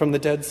from the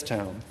Dead's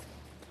Town.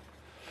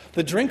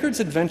 The drinkard's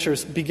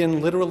adventures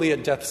begin literally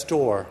at death's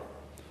door.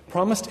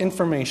 Promised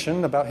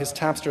information about his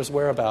tapster's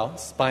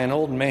whereabouts by an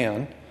old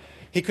man,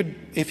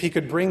 if he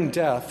could bring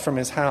death from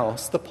his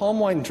house, the Palm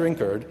Wine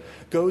Drinkard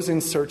goes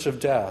in search of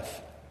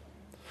death.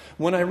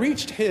 When I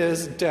reached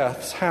his,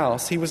 Death's,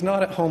 house, he was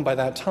not at home by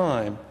that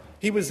time.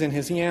 He was in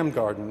his yam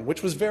garden,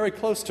 which was very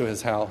close to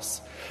his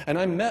house, and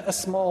I met a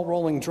small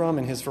rolling drum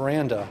in his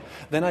veranda.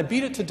 Then I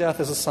beat it to death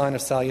as a sign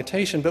of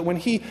salutation, but when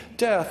he,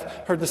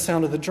 Death, heard the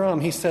sound of the drum,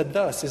 he said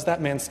thus, "Is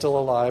that man still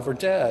alive or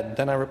dead?"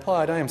 Then I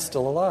replied, "I am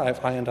still alive,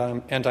 and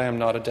I am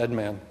not a dead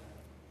man."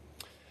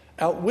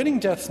 Outwitting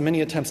Death's many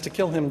attempts to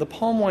kill him, the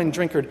palm wine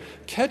drinker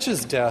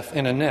catches Death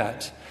in a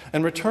net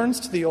and returns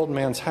to the old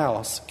man's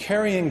house,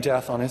 carrying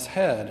Death on his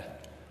head.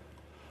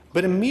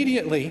 But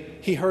immediately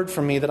he heard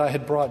from me that I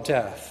had brought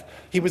Death.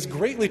 He was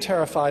greatly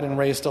terrified and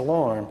raised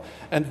alarm,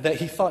 and that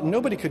he thought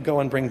nobody could go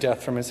and bring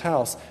Death from his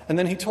house. And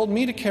then he told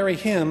me to carry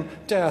him,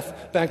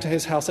 Death, back to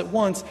his house at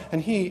once,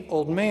 and he,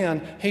 old man,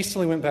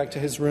 hastily went back to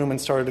his room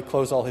and started to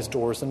close all his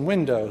doors and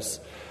windows.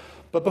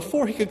 But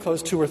before he could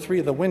close 2 or 3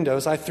 of the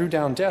windows, I threw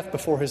down Death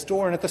before his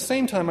door, and at the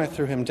same time I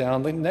threw him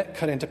down, the net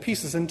cut into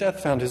pieces, and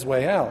Death found his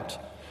way out.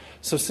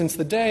 So since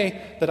the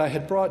day that I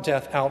had brought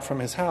Death out from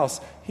his house,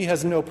 he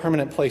has no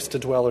permanent place to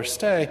dwell or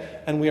stay,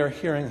 and we are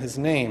hearing his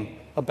name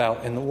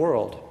about in the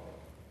world.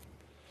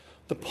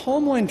 The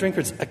palm wine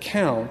drinker's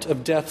account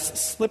of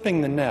Death's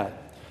slipping the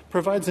net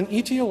provides an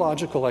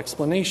etiological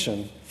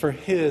explanation for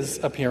his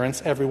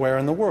appearance everywhere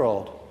in the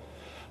world.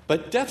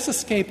 But Death's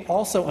escape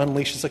also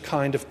unleashes a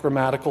kind of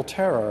grammatical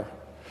terror,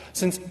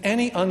 since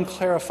any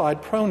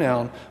unclarified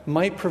pronoun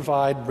might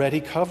provide ready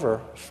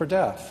cover for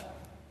Death.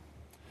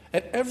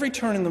 At every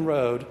turn in the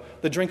road,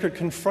 the drinker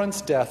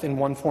confronts Death in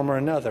one form or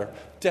another.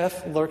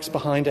 Death lurks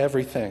behind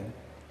everything.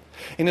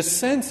 In a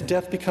sense,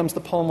 Death becomes the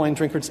palm wine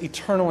drinker's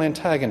eternal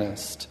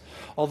antagonist,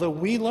 although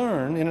we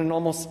learn, in an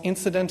almost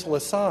incidental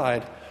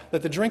aside,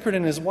 that the drunkard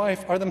and his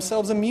wife are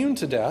themselves immune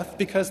to Death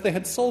because they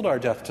had sold our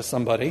Death to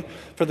somebody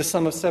for the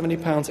sum of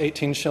 £70,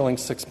 18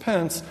 shillings, 6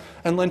 pence,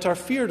 and lent our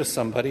fear to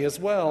somebody as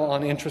well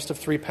on interest of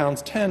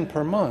 £3, 10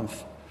 per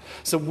month.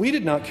 So we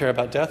did not care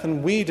about Death,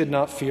 and we did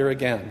not fear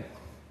again.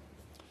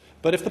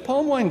 But if the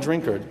palm wine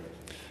drinker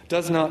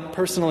does not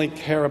personally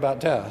care about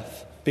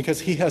Death,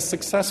 because he has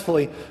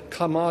successfully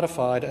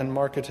commodified and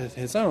marketed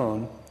his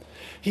own,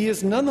 he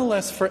is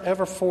nonetheless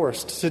forever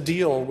forced to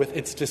deal with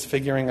its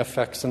disfiguring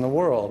effects in the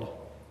world.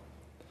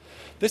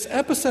 This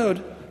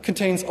episode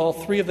contains all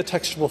 3 of the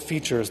textual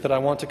features that I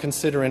want to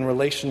consider in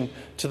relation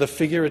to the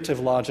figurative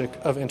logic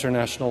of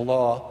international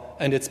law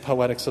and its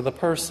poetics of the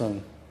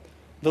person.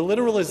 The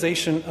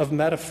literalization of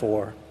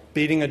metaphor,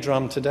 beating a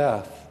drum to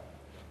death.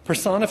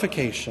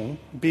 Personification,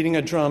 beating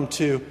a drum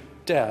to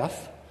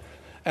death.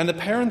 And the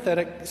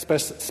parenthetic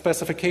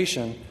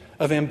specification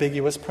of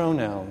ambiguous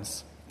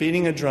pronouns,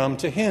 beating a drum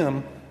to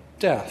him,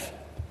 Death.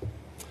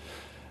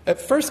 At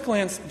first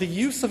glance, the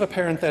use of a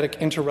parenthetic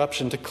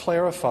interruption to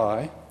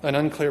clarify an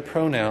unclear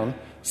pronoun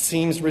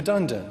seems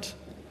redundant.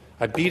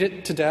 I beat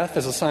it to death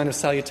as a sign of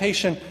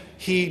salutation.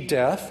 He,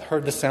 Death,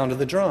 heard the sound of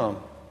the drum.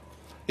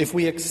 If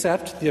we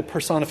accept the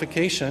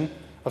personification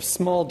of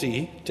small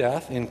d,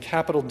 Death, in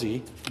capital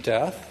D,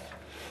 Death,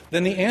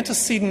 then the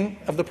antecedent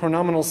of the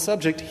pronominal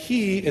subject,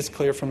 he, is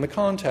clear from the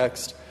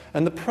context,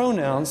 and the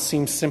pronoun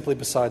seems simply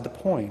beside the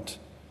point.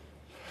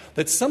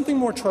 That something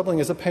more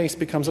troubling as a pace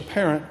becomes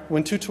apparent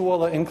when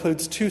Tutuola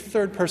includes 2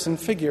 third-person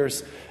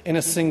figures in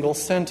a single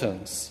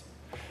sentence.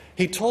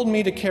 He told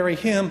me to carry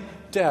him,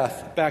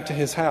 Death, back to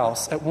his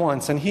house at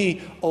once, and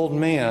he, old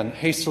man,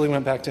 hastily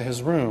went back to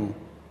his room.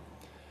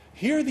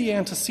 Here the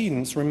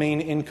antecedents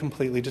remain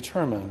incompletely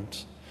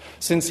determined.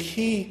 Since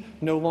he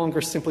no longer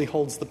simply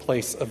holds the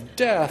place of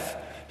Death,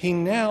 he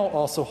now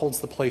also holds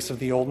the place of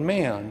the old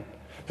man,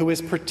 who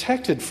is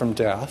protected from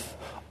Death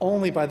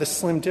only by the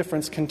slim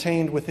difference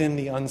contained within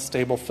the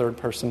unstable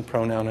third-person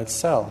pronoun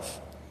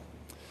itself.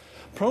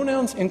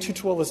 Pronouns in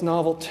Tutuola's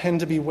novel tend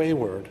to be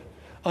wayward,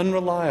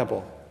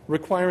 unreliable,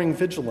 requiring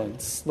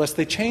vigilance, lest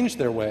they change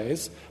their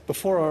ways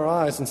before our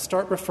eyes and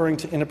start referring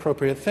to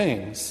inappropriate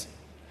things.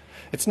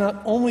 It's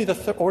not only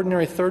the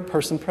ordinary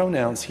third-person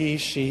pronouns, he,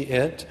 she,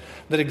 it,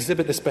 that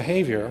exhibit this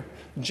behavior.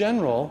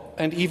 General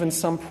and even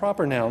some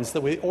proper nouns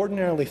that we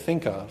ordinarily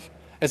think of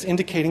as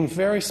indicating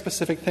very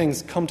specific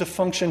things come to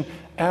function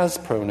as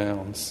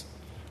pronouns.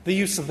 The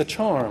use of the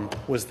charm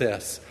was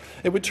this.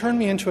 It would turn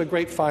me into a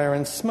great fire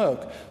and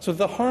smoke, so that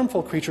the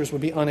harmful creatures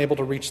would be unable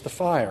to reach the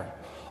fire.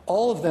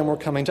 All of them were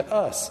coming to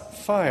us,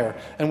 fire,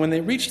 and when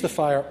they reached the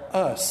fire,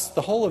 us,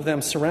 the whole of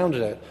them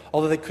surrounded it,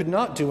 although they could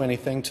not do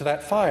anything to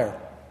that fire,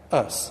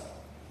 us.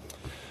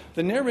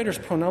 The narrator's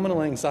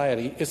pronominal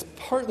anxiety is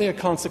partly a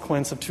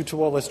consequence of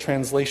Tutuola's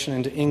translation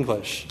into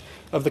English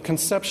of the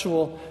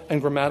conceptual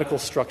and grammatical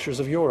structures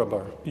of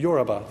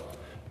Yoruba,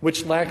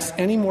 which lacks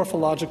any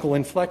morphological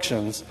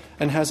inflections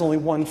and has only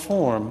one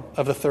form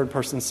of the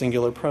third-person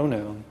singular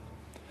pronoun.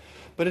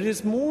 But it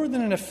is more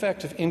than an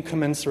effect of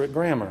incommensurate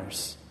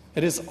grammars.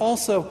 It is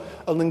also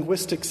a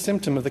linguistic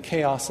symptom of the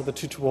chaos of the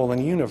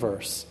Tutuolan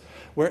universe,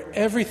 where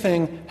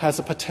everything has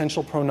a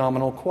potential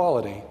pronominal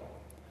quality.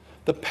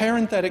 The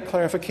parenthetic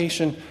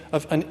clarification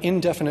of an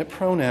indefinite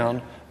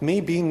pronoun may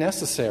be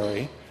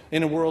necessary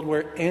in a world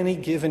where any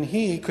given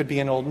he could be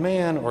an old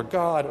man or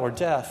God or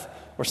death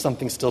or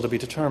something still to be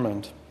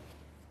determined.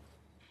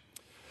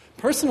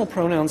 Personal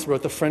pronouns,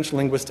 wrote the French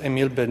linguist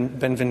Émile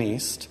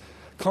Benveniste,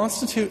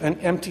 constitute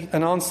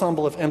an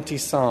ensemble of empty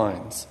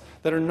signs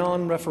that are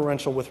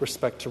non-referential with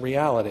respect to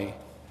reality.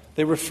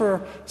 They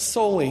refer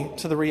solely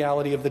to the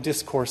reality of the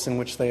discourse in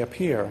which they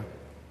appear.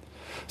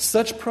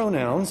 Such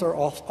pronouns are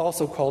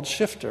also called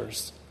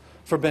shifters.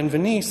 For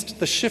Benveniste,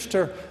 the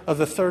shifter of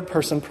the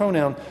third-person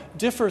pronoun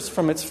differs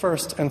from its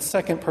first and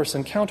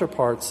second-person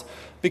counterparts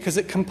because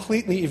it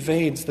completely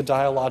evades the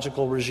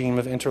dialogical regime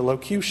of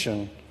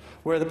interlocution,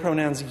 where the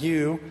pronouns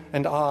you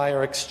and I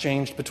are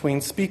exchanged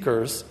between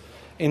speakers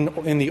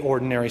in the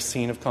ordinary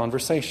scene of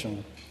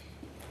conversation.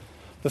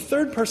 The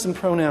third-person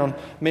pronoun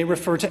may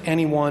refer to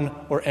anyone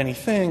or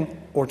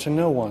anything or to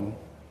no one.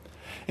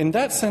 In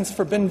that sense,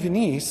 for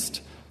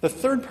Benveniste, the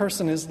third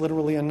person is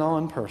literally a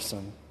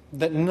non-person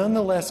that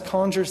nonetheless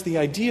conjures the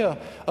idea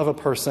of a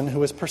person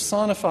who is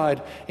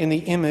personified in the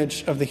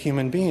image of the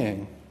human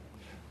being.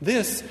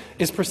 This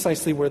is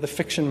precisely where the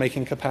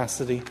fiction-making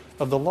capacity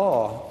of the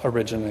law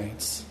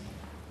originates.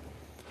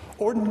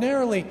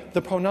 Ordinarily,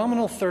 the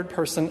pronominal third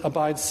person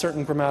abides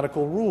certain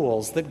grammatical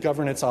rules that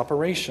govern its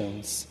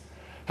operations.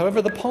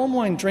 However, the palm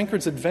wine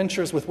drinker's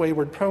adventures with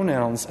wayward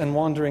pronouns and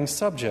wandering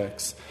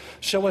subjects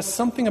show us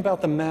something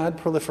about the mad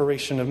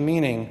proliferation of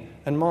meaning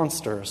and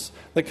monsters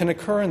that can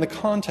occur in the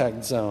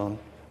contact zone,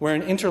 where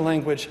an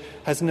interlanguage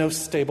has no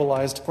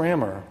stabilized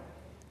grammar.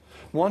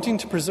 Wanting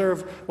to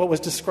preserve what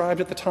was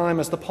described at the time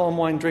as the palm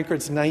wine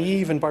drinker's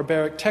naive and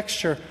barbaric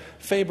texture,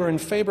 Faber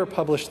and Faber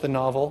published the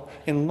novel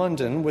in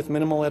London with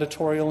minimal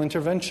editorial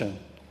intervention.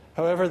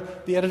 However,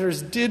 the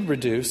editors did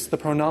reduce the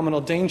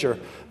pronominal danger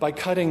by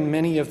cutting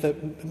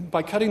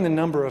the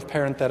number of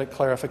parenthetic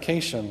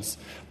clarifications.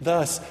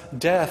 Thus,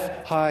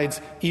 death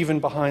hides even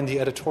behind the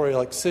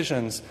editorial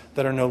excisions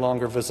that are no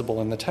longer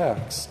visible in the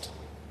text.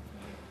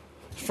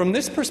 From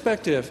this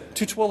perspective,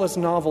 Tutuola's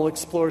novel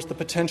explores the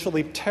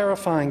potentially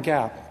terrifying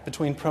gap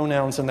between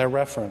pronouns and their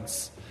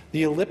reference,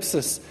 the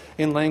ellipsis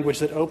in language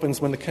that opens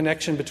when the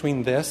connection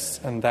between this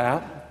and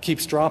that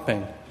keeps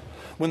dropping,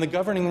 when the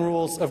governing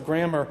rules of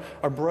grammar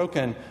are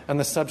broken and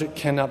the subject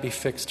cannot be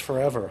fixed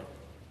forever.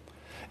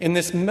 In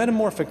this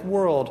metamorphic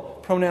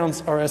world,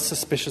 pronouns are as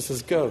suspicious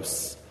as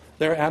ghosts.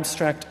 Their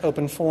abstract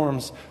open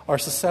forms are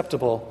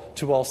susceptible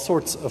to all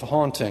sorts of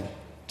haunting,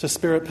 to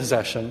spirit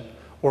possession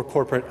or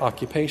corporate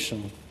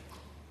occupation.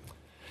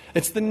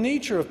 It's the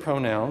nature of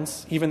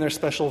pronouns, even their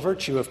special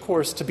virtue, of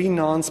course, to be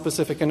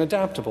non-specific and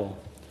adaptable.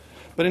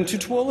 But in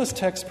Tutuola's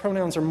text,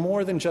 pronouns are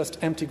more than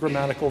just empty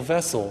grammatical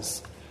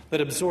vessels that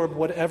absorb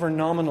whatever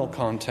nominal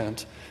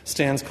content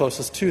stands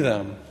closest to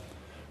them.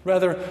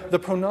 Rather, the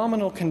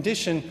pronominal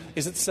condition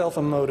is itself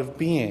a mode of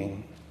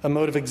being, a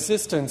mode of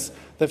existence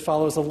that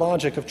follows a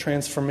logic of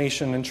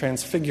transformation and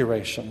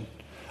transfiguration,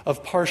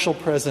 of partial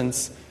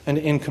presence and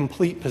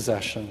incomplete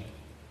possession.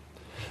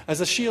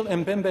 As Achille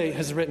Mbembe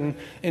has written,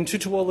 in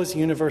Tutuola's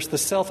universe, the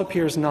self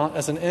appears not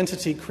as an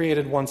entity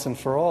created once and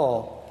for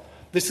all.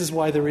 This is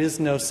why there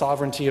is no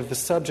sovereignty of the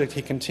subject,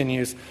 he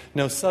continues,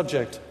 no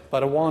subject,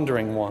 but a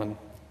wandering one.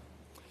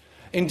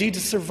 Indeed, to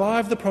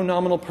survive the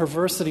pronominal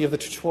perversity of the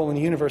Tutuolan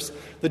universe,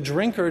 the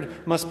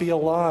drinkard must be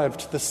alive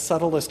to the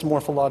subtlest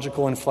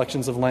morphological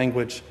inflections of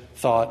language,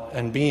 thought,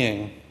 and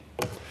being.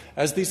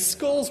 As these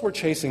skulls were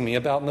chasing me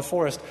about in the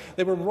forest,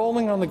 they were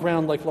rolling on the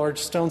ground like large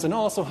stones and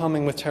also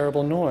humming with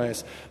terrible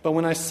noise. But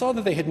when I saw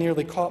that they had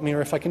nearly caught me, or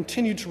if I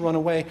continued to run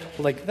away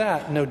like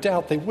that, no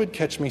doubt they would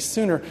catch me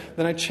sooner,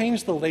 then I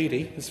changed the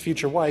lady, his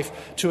future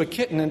wife, to a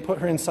kitten and put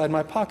her inside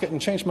my pocket and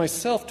changed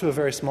myself to a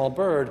very small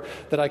bird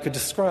that I could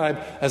describe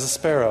as a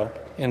sparrow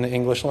in the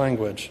English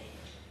language.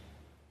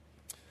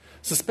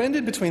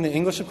 Suspended between the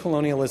English of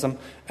colonialism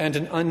and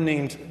an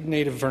unnamed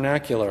native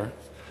vernacular,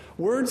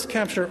 words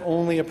capture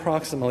only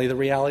approximately the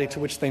reality to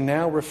which they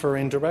now refer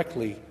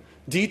indirectly,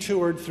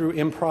 detoured through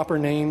improper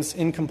names,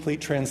 incomplete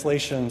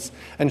translations,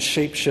 and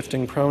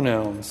shape-shifting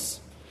pronouns.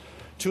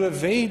 To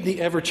evade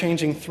the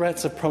ever-changing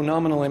threats of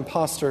pronominal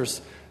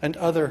impostors and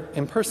other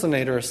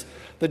impersonators,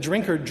 the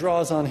drinkard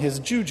draws on his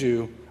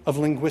juju of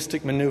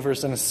linguistic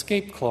maneuvers and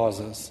escape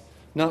clauses,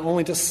 not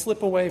only to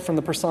slip away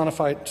from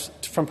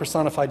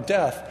personified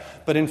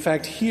death, but in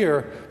fact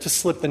here to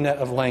slip the net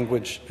of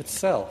language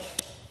itself.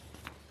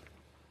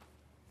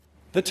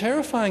 The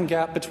terrifying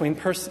gap between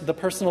the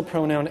personal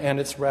pronoun and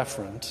its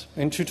referent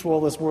in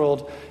Tutuola's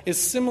world is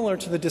similar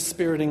to the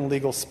dispiriting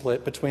legal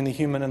split between the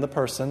human and the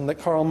person that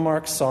Karl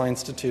Marx saw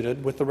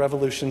instituted with the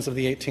revolutions of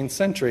the 18th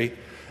century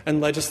and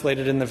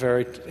legislated in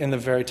the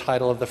very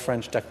title of the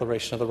French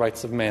Declaration of the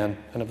Rights of Man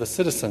and of the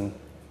Citizen.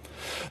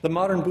 The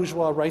modern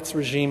bourgeois rights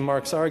regime,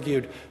 Marx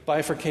argued,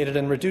 bifurcated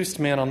and reduced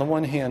man on the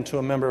one hand to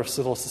a member of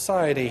civil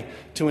society,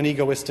 to an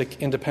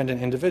egoistic,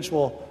 independent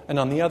individual, and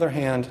on the other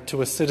hand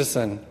to a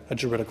citizen, a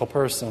juridical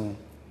person.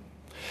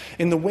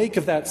 In the wake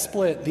of that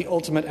split, the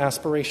ultimate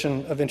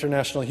aspiration of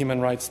international human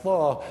rights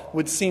law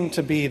would seem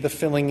to be the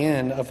filling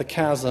in of the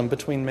chasm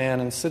between man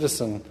and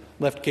citizen,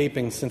 left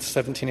gaping since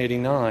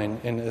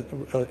 1789, in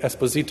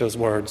Esposito's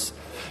words,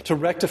 to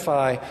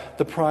rectify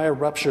the prior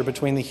rupture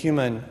between the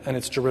human and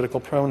its juridical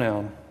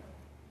pronoun.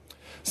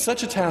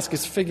 Such a task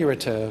is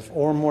figurative,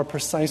 or more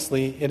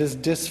precisely, it is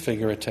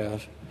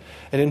disfigurative.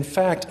 It in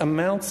fact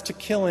amounts to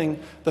killing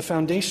the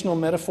foundational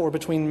metaphor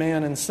between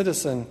man and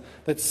citizen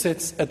that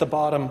sits at the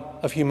bottom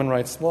of human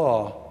rights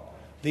law,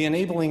 the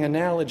enabling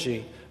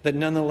analogy that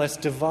nonetheless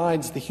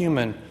divides the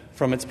human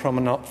from its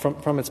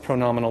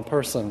pronominal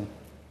person.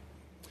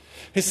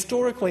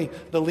 Historically,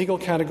 the legal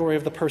category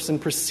of the person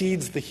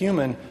precedes the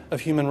human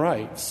of human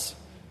rights.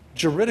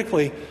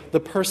 Juridically, the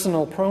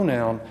personal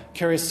pronoun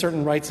carries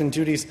certain rights and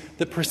duties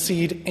that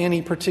precede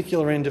any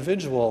particular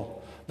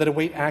individual that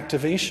await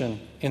activation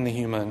in the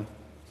human.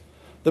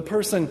 The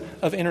person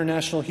of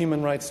international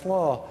human rights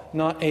law,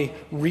 not a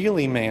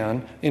really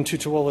man in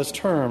Tutuola's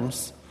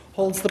terms,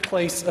 holds the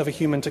place of a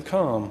human to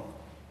come.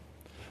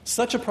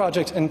 Such a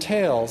project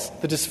entails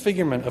the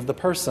disfigurement of the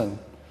person,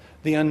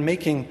 the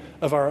unmaking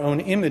of our own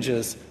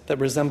images that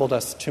resembled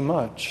us too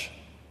much.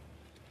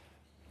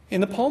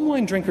 In the palm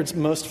wine drinker's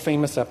most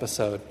famous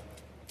episode,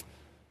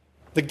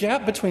 the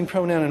gap between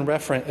pronoun and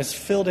referent is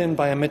filled in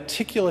by a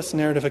meticulous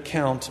narrative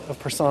account of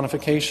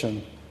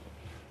personification.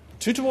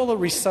 Tutuola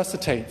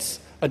resuscitates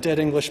a dead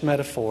English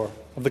metaphor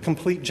of the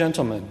complete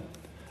gentleman,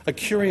 a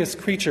curious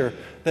creature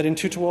that in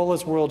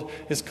Tutuola's world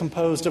is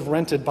composed of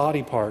rented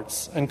body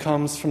parts and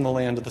comes from the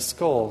land of the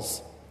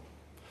skulls.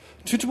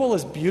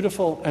 Tutuola's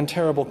beautiful and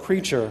terrible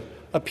creature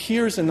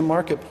appears in the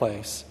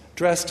marketplace,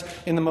 dressed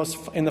in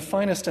the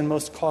finest and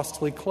most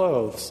costly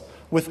clothes,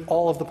 with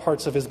all of the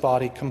parts of his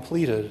body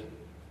completed.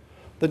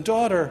 The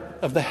daughter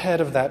of the head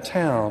of that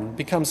town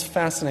becomes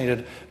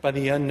fascinated by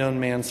the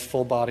unknown man's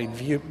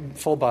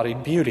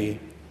full-bodied beauty.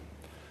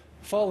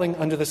 Falling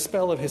under the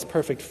spell of his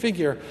perfect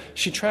figure,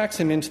 she tracks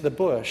him into the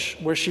bush,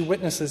 where she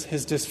witnesses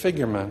his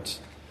disfigurement.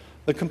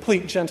 The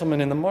complete gentleman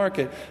in the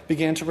market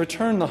began to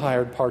return the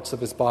hired parts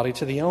of his body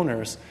to the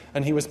owners,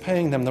 and he was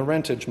paying them the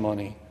rentage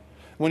money.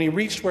 When he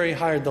reached where he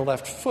hired the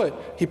left foot,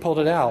 he pulled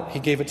it out, he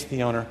gave it to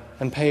the owner,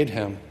 and paid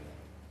him.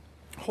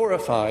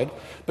 Horrified,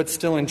 but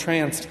still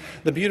entranced,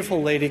 the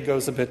beautiful lady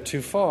goes a bit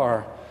too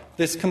far.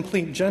 This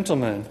complete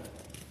gentleman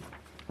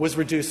was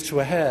reduced to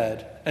a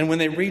head, and when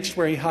they reached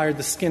where he hired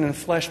the skin and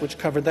flesh which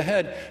covered the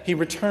head, he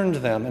returned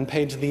them and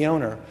paid to the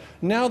owner.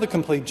 Now the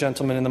complete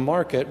gentleman in the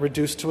market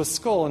reduced to a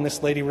skull, and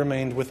this lady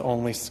remained with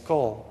only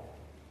skull.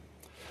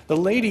 The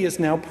lady is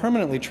now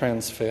permanently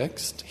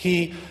transfixed.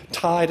 He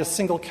tied a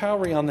single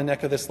cowrie on the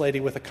neck of this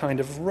lady with a kind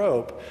of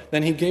rope.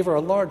 Then he gave her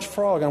a large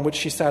frog on which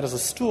she sat as a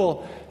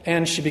stool,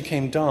 and she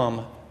became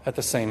dumb at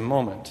the same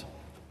moment.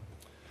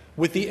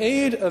 With the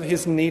aid of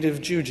his native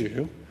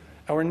juju,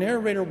 our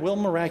narrator will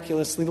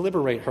miraculously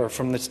liberate her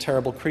from this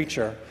terrible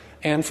creature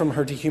and from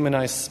her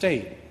dehumanized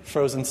state,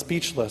 frozen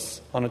speechless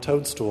on a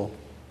toadstool.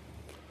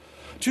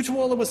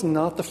 Tutuola was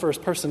not the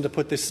first person to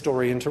put this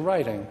story into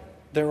writing.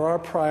 There are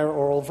prior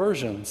oral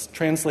versions,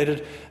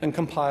 translated and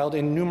compiled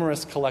in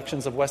numerous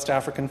collections of West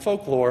African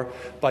folklore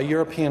by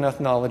European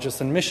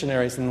ethnologists and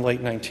missionaries in the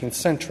late 19th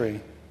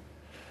century.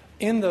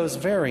 In those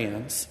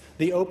variants,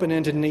 the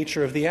open-ended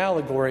nature of the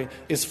allegory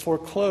is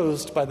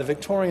foreclosed by the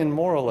Victorian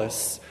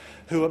moralists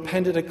who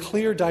appended a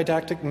clear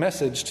didactic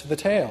message to the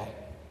tale.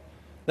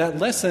 That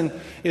lesson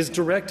is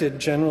directed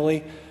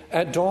generally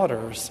at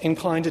daughters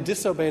inclined to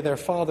disobey their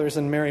fathers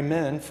and marry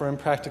men for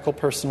impractical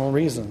personal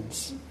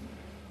reasons.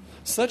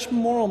 Such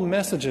moral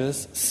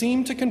messages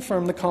seem to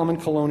confirm the common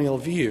colonial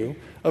view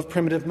of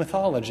primitive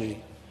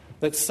mythology,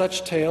 that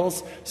such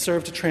tales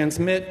serve to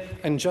transmit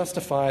and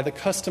justify the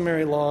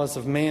customary laws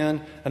of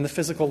man and the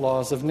physical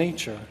laws of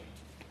nature.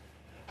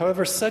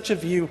 However, such a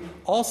view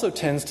also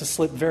tends to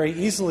slip very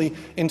easily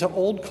into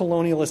old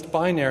colonialist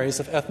binaries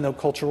of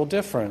ethnocultural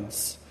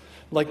difference,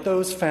 like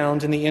those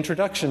found in the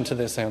introduction to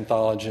this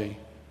anthology.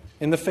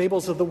 In The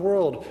Fables of the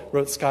World,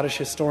 wrote Scottish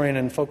historian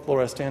and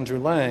folklorist Andrew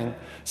Lang,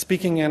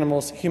 speaking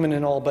animals, human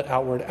in all but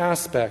outward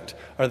aspect,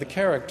 are the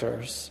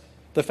characters.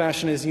 The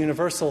fashion is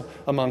universal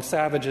among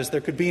savages.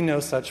 There could be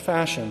no such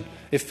fashion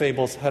if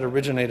fables had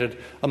originated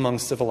among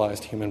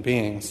civilized human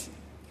beings.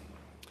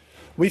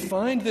 We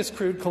find this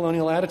crude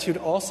colonial attitude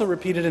also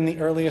repeated in the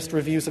earliest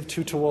reviews of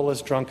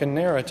Tutuola's drunken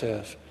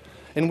narrative,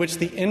 in which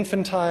the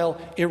infantile,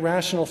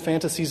 irrational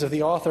fantasies of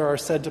the author are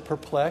said to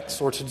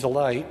perplex or to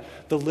delight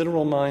the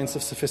literal minds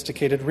of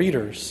sophisticated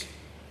readers.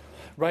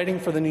 Writing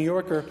for The New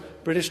Yorker,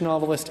 British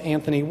novelist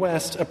Anthony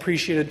West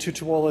appreciated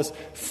Tutuola's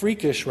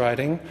freakish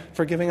writing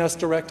for giving us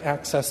direct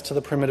access to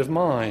the primitive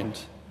mind,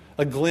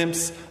 a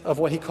glimpse of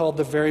what he called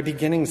the very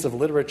beginnings of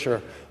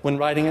literature, when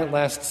writing at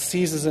last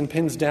seizes and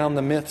pins down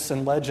the myths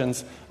and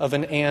legends of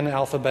an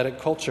analphabetic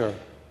culture.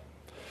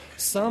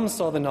 Some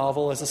saw the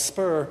novel as a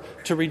spur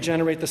to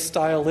regenerate the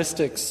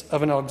stylistics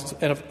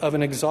of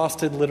an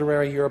exhausted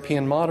literary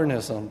European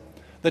modernism,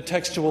 the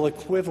textual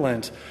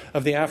equivalent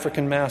of the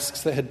African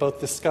masks that had both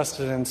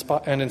disgusted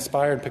and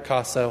inspired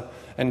Picasso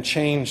and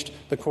changed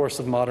the course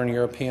of modern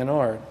European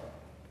art.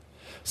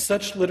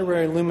 Such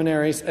literary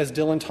luminaries as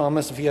Dylan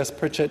Thomas, V.S.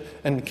 Pritchett,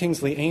 and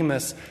Kingsley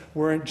Amis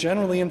were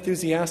generally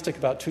enthusiastic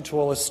about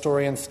Tutuola's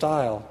story and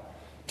style.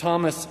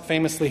 Thomas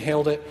famously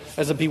hailed it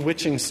as a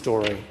bewitching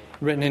story,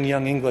 written in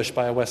young English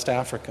by a West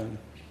African.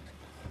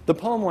 The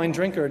palm wine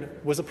drinker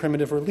was a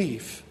primitive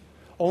relief.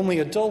 Only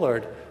a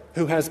dullard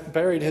who has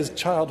buried his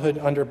childhood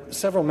under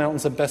several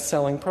mountains of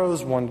best-selling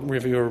prose, one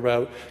reviewer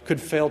wrote,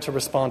 could fail to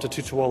respond to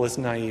Tutuola's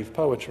naive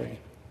poetry.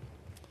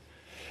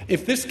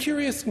 If this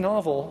curious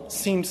novel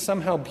seemed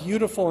somehow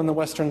beautiful in the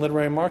Western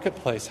literary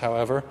marketplace,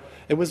 however,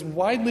 it was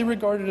widely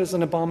regarded as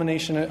an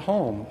abomination at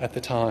home at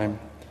the time.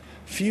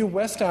 few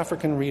West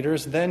African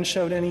readers then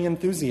showed any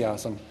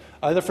enthusiasm,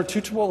 either for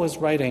Tutuola's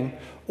writing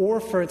or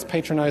for its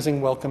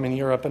patronizing welcome in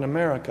Europe and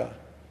America.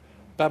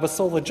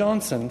 Babasola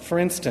Johnson, for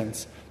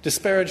instance,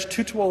 disparaged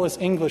Tutuola's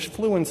English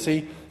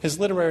fluency, his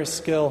literary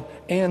skill,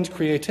 and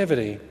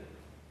creativity.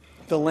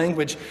 The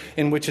language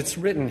in which it's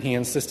written, he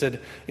insisted,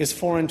 is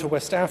foreign to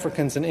West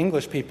Africans and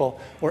English people,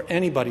 or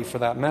anybody for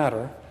that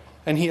matter,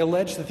 and he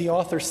alleged that the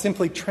author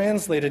simply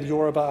translated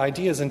Yoruba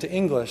ideas into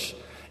English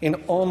in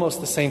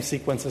almost the same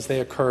sequence as they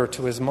occur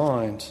to his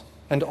mind,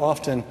 and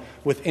often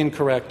with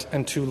incorrect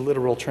and too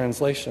literal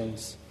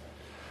translations.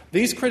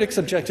 These critics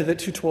objected that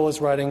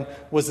Tutuola's writing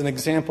was an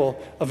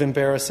example of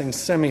embarrassing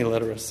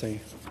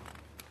semi-literacy.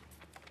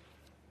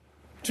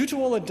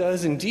 Tutuola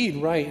does indeed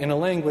write in a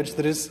language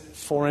that is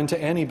foreign to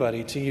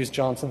anybody, to use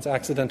Johnson's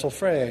accidental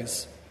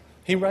phrase.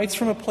 He writes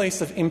from a place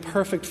of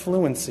imperfect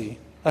fluency,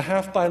 a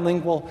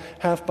half-bilingual,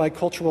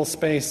 half-bicultural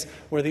space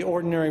where the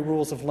ordinary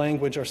rules of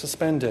language are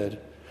suspended,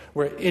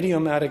 where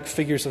idiomatic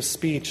figures of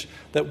speech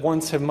that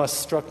once have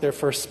must struck their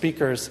first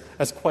speakers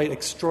as quite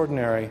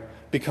extraordinary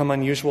become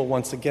unusual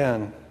once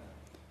again.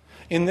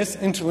 In this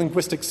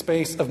interlinguistic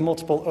space of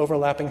multiple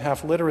overlapping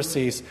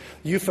half-literacies,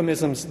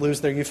 euphemisms lose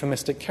their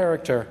euphemistic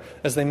character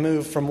as they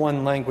move from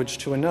one language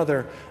to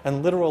another,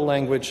 and literal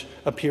language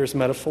appears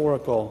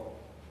metaphorical.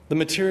 The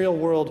material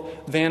world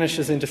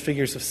vanishes into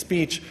figures of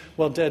speech,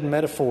 while dead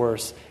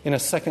metaphors in a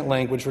second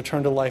language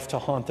return to life to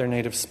haunt their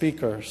native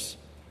speakers.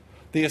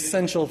 The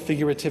essential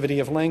figurativity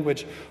of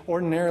language,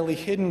 ordinarily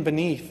hidden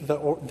beneath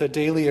the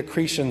daily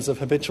accretions of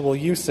habitual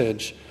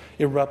usage,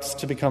 erupts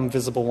to become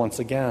visible once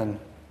again.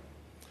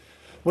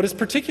 What is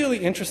particularly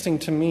interesting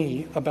to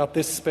me about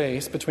this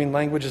space between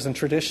languages and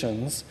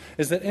traditions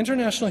is that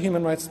international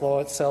human rights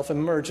law itself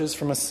emerges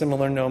from a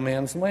similar no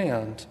man's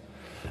land,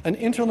 an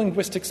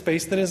interlinguistic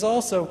space that is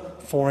also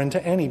foreign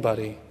to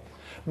anybody,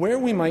 where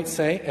we might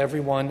say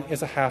everyone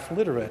is a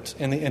half-literate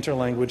in the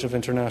interlanguage of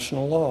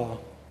international law.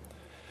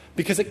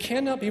 Because it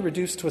cannot be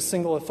reduced to a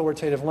single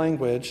authoritative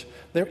language,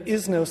 there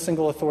is no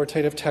single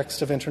authoritative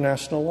text of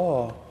international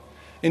law.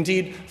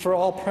 Indeed, for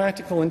all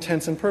practical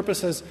intents and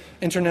purposes,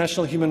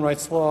 international human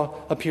rights law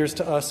appears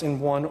to us in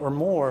one or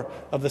more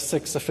of the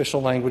 6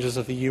 official languages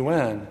of the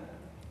UN,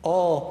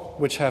 all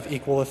which have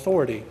equal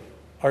authority,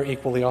 are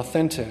equally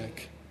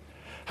authentic.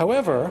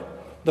 However,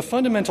 the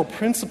fundamental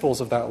principles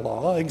of that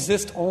law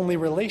exist only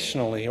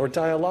relationally or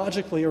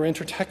dialogically or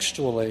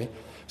intertextually,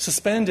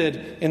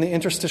 suspended in the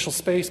interstitial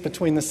space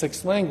between the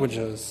 6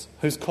 languages,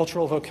 whose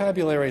cultural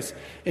vocabularies,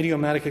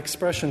 idiomatic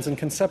expressions, and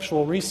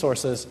conceptual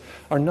resources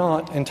are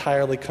not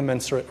entirely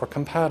commensurate or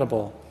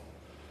compatible.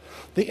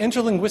 The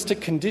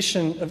interlinguistic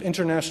condition of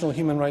international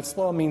human rights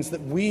law means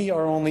that we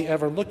are only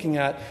ever looking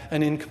at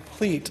an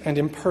incomplete and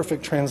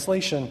imperfect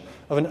translation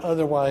of an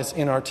otherwise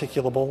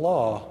inarticulable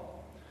law.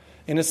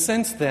 In a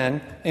sense, then,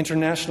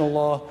 international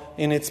law,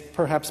 in its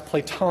perhaps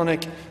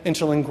Platonic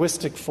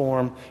interlinguistic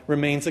form,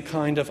 remains a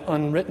kind of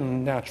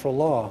unwritten natural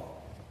law.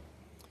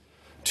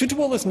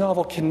 Tutuola's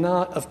novel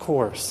cannot, of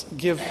course,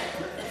 give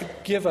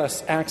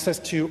us access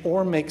to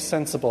or make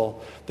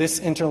sensible this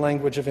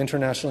interlanguage of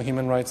international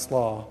human rights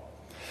law.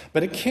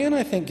 But it can,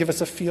 I think, give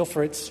us a feel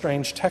for its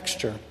strange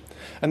texture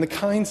and the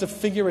kinds of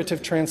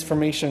figurative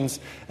transformations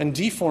and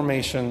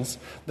deformations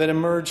that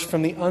emerge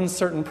from the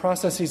uncertain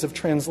processes of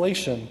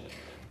translation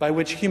by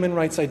which human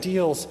rights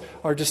ideals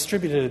are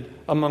distributed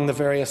among the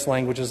various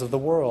languages of the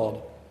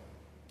world.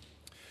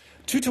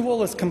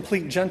 Tutuola's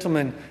Complete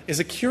Gentleman is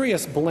a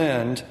curious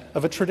blend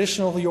of a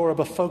traditional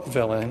Yoruba folk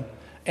villain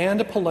and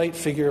a polite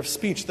figure of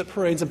speech that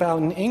parades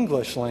about in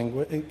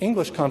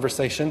English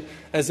conversation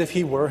as if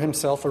he were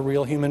himself a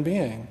real human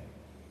being.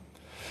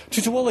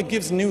 Tutuola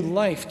gives new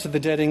life to the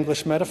dead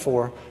English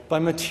metaphor by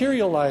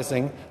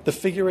materializing the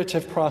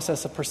figurative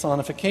process of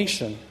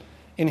personification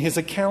in his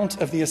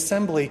account of the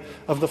assembly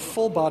of the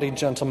full-bodied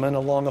gentleman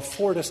along a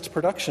Fordist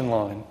production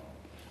line.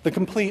 The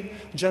complete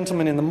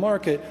gentleman in the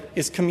market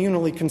is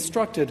communally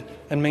constructed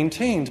and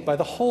maintained by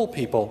the whole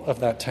people of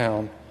that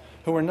town,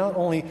 who are not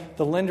only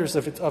the lenders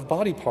of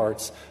body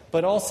parts,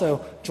 but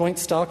also joint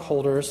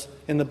stockholders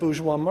in the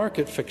bourgeois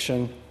market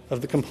fiction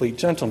of the complete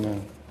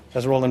gentleman,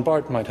 as Roland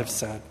Barthes might have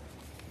said.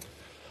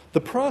 The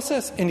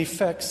process and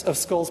effects of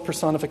Skull's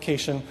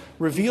personification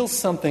reveals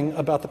something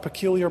about the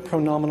peculiar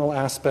pronominal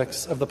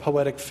aspects of the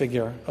poetic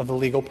figure of the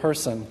legal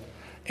person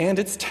and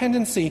its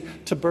tendency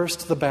to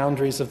burst the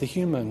boundaries of the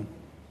human.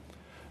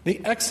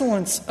 The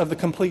excellence of the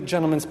complete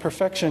gentleman's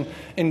perfection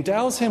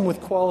endows him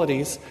with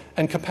qualities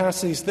and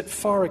capacities that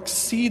far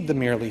exceed the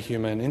merely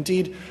human.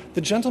 Indeed,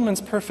 the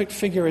gentleman's perfect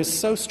figure is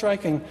so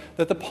striking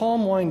that the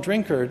palm wine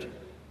drinkard,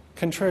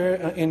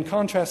 in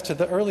contrast to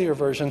the earlier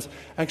versions,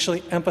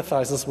 actually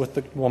empathizes with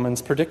the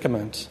woman's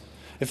predicament.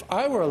 If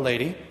I were a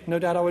lady, no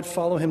doubt I would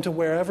follow him to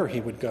wherever he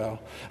would go.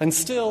 And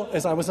still,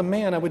 as I was a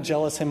man, I would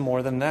jealous him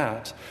more than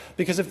that.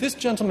 Because if this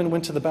gentleman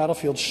went to the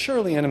battlefield,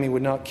 surely enemy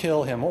would not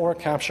kill him or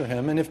capture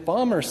him. And if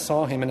bombers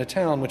saw him in a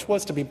town which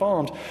was to be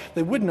bombed,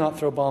 they would not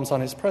throw bombs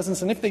on his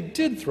presence. And if they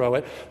did throw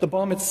it, the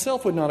bomb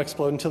itself would not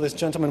explode until this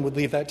gentleman would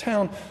leave that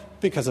town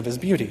because of his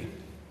beauty.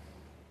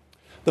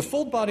 The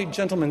full-bodied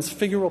gentleman's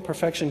figural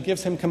perfection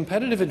gives him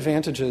competitive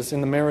advantages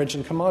in the marriage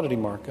and commodity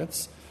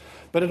markets,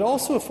 but it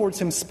also affords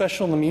him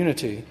special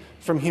immunity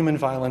from human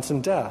violence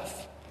and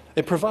death.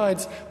 It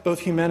provides both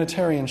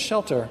humanitarian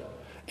shelter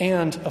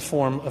and a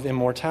form of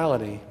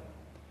immortality.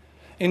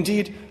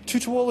 Indeed,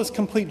 Tutuola's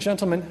complete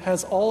gentleman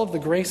has all of the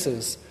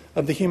graces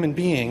of the human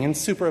being in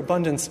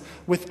superabundance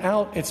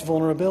without its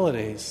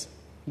vulnerabilities.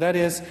 That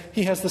is,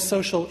 he has the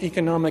social,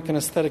 economic, and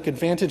aesthetic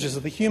advantages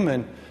of the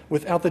human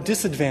without the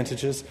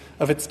disadvantages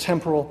of its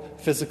temporal,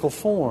 physical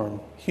form.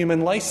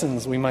 Human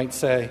license, we might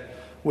say,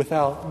 with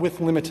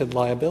limited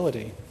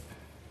liability.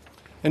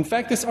 In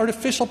fact, this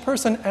artificial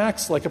person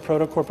acts like a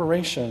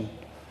proto-corporation,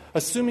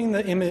 assuming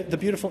the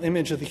beautiful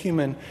image of the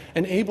human,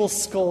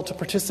 enables Skull to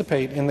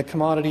participate in the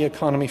commodity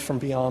economy from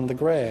beyond the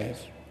grave.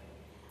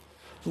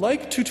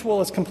 Like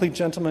Tutuola's complete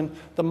gentleman,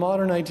 the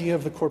modern idea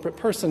of the corporate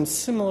person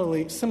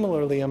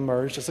similarly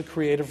emerged as a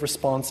creative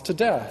response to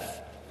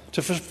death,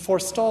 to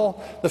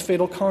forestall the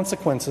fatal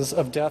consequences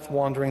of death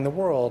wandering the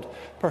world,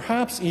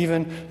 perhaps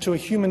even to a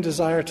human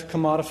desire to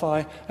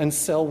commodify and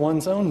sell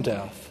one's own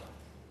death.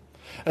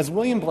 As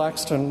William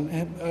Blackstone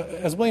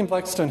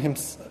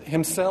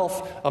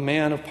himself, a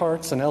man of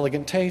parts and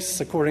elegant tastes,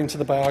 according to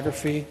the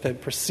biography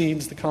that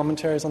precedes the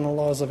commentaries on the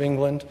laws of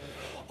England,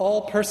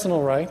 all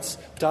personal rights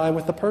die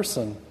with the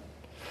person.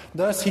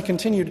 Thus, he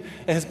continued,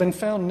 it has been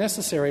found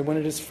necessary when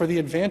it is for the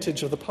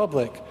advantage of the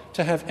public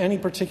to have any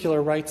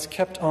particular rights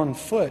kept on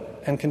foot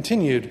and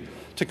continued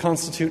to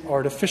constitute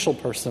artificial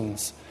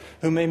persons,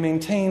 who may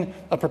maintain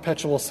a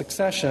perpetual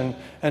succession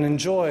and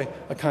enjoy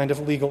a kind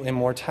of legal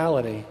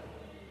immortality.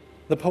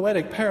 The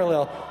poetic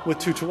parallel with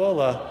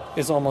Tutuola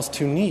is almost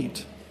too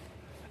neat.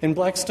 In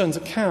Blackstone's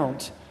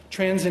account,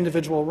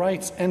 trans-individual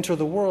rights enter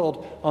the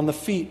world on the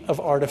feet of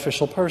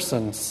artificial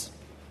persons.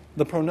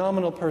 The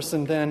pronominal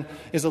person, then,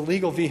 is a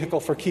legal vehicle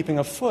for keeping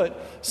afoot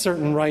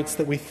certain rights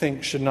that we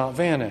think should not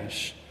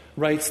vanish,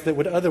 rights that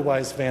would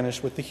otherwise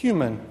vanish with the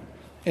human.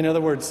 In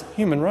other words,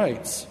 human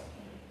rights.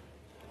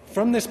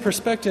 From this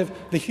perspective,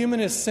 the human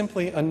is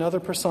simply another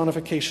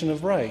personification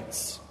of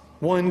rights,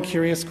 one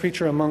curious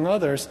creature among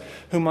others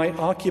who might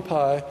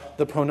occupy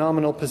the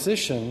pronominal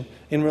position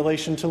in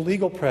relation to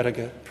legal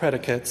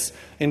predicates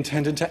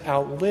intended to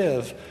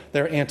outlive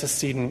their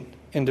antecedent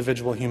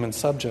individual human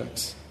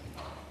subjects.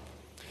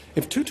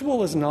 If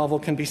Tutuola's novel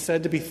can be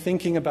said to be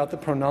thinking about the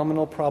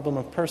pronominal problem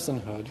of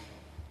personhood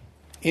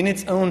in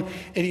its own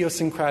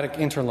idiosyncratic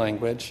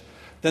interlanguage,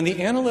 then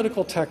the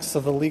analytical texts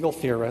of the legal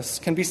theorists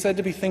can be said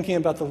to be thinking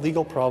about the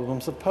legal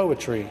problems of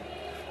poetry,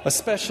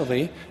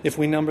 especially if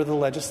we number the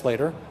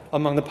legislator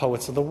among the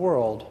poets of the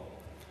world.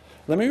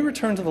 Let me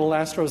return to The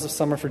Last Rose of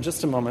Summer for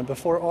just a moment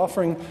before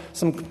offering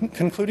some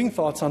concluding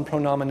thoughts on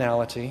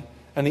pronominality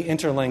and the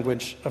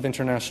interlanguage of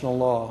international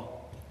law.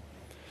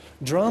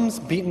 Drums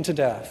beaten to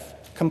death,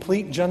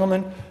 complete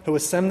gentlemen who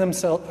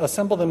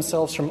assemble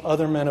themselves from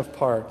other men of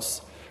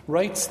parts,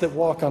 rights that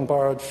walk on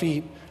borrowed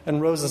feet,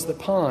 and roses that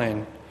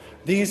pine.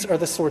 These are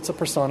the sorts of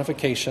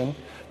personification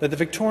that the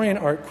Victorian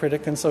art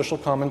critic and social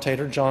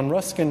commentator John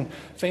Ruskin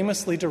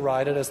famously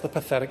derided as the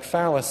pathetic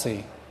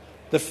fallacy,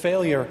 the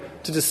failure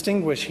to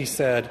distinguish, he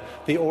said,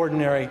 the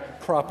ordinary,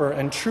 proper,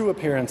 and true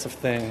appearance of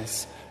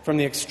things from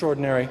the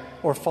extraordinary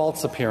or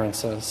false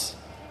appearances.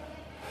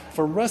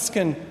 For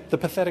Ruskin, the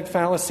pathetic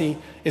fallacy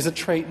is a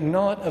trait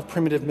not of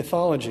primitive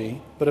mythology,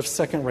 but of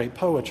second-rate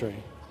poetry,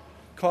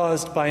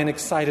 caused by an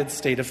excited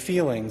state of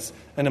feelings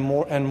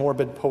and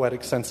morbid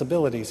poetic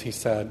sensibilities, he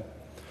said.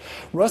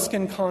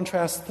 Ruskin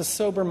contrasts the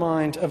sober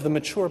mind of the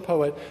mature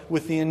poet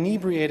with the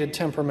inebriated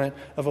temperament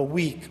of a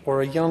weak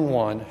or a young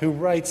one who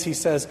writes, he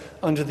says,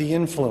 under the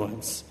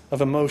influence of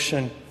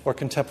emotion or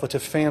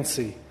contemplative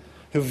fancy,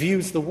 who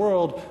views the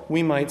world,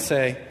 we might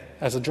say,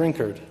 as a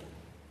drunkard.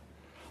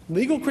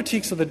 Legal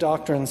critiques of the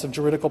doctrines of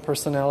juridical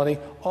personality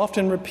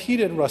often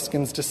repeated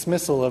Ruskin's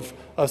dismissal of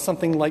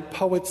something like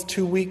poets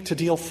too weak to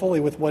deal fully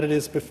with what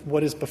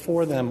is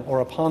before them or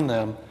upon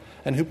them,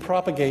 and who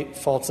propagate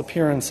false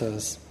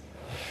appearances.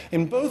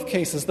 In both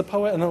cases, the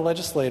poet and the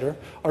legislator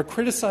are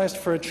criticized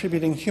for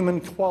attributing human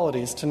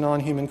qualities to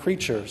non-human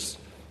creatures,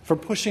 for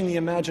pushing the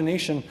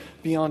imagination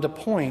beyond a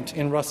point,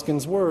 in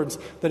Ruskin's words,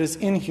 that is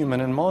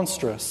inhuman and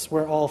monstrous,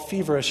 where all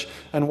feverish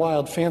and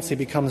wild fancy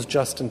becomes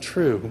just and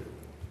true.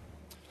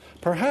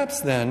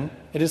 Perhaps, then,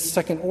 it is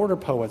second-order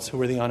poets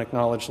who are the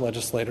unacknowledged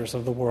legislators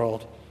of the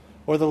world,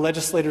 or the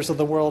legislators of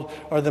the world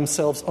are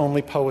themselves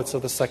only poets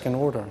of the second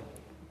order.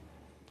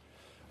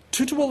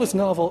 Tutuola's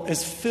novel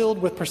is filled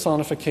with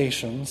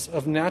personifications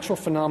of natural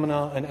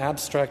phenomena and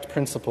abstract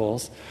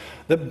principles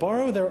that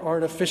borrow their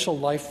artificial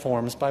life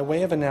forms by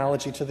way of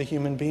analogy to the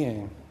human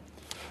being.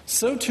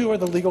 So, too, are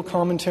the legal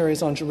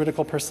commentaries on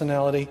juridical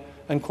personality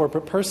and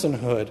corporate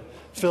personhood,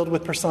 filled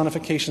with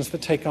personifications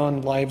that take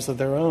on lives of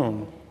their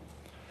own.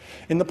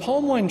 In The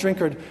Palm Wine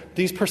Drinkard,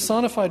 these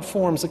personified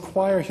forms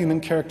acquire human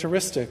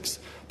characteristics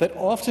that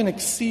often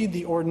exceed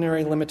the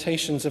ordinary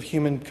limitations of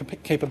human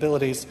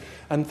capabilities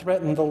and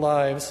threaten the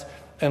lives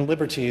and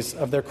liberties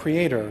of their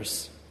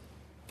creators.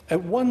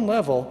 At one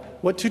level,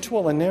 what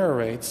Tutuola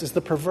narrates is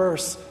the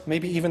perverse,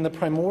 maybe even the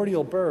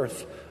primordial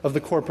birth of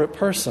the corporate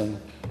person,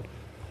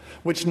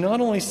 which not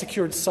only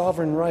secured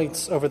sovereign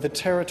rights over the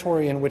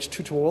territory in which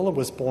Tutuola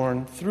was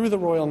born through the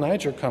Royal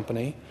Niger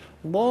Company,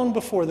 long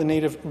before the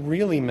native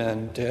really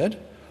men did,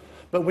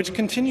 but which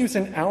continues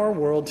in our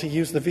world to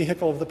use the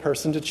vehicle of the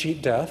person to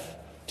cheat death,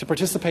 to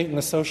participate in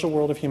the social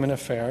world of human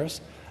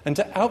affairs, and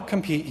to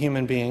outcompete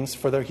human beings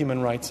for their human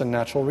rights and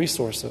natural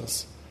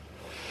resources.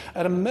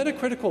 At a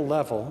metacritical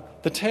level,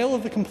 the tale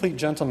of the complete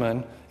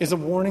gentleman is a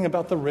warning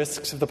about the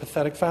risks of the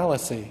pathetic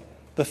fallacy,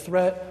 the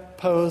threat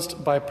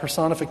posed by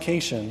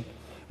personification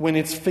when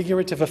its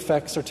figurative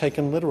effects are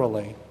taken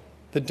literally,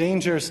 the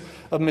dangers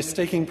of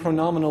mistaking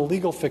pronominal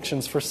legal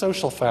fictions for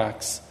social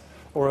facts,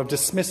 or of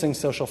dismissing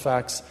social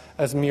facts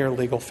as mere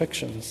legal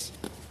fictions.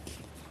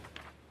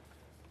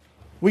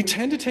 We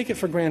tend to take it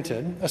for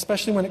granted,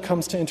 especially when it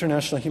comes to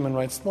international human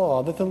rights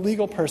law, that the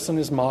legal person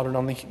is modeled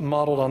on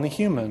the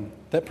human,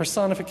 that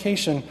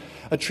personification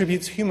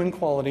attributes human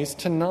qualities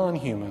to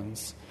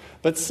non-humans.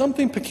 But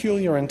something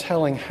peculiar and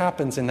telling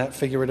happens in that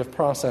figurative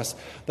process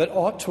that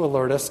ought to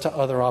alert us to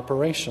other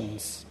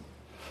operations.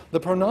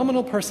 The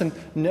pronominal person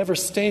never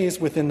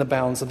stays within the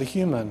bounds of the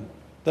human.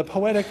 The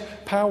poetic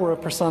power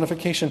of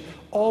personification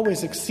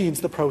always exceeds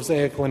the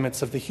prosaic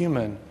limits of the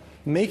human,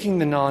 making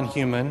the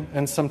non-human,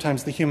 and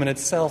sometimes the human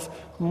itself,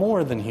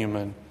 more than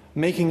human,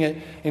 making it,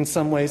 in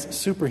some ways,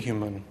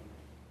 superhuman.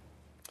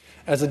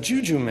 As a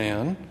juju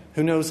man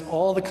who knows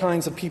all the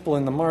kinds of people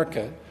in the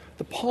market,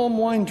 the palm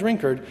wine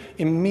drinker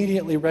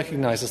immediately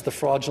recognizes the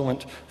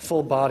fraudulent,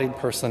 full-bodied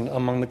person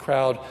among the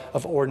crowd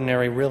of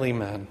ordinary really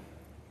men.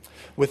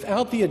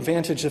 Without the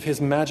advantage of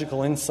his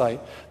magical insight,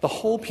 the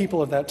whole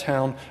people of that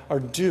town are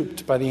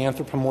duped by the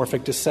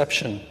anthropomorphic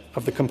deception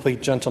of the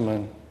complete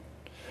gentleman.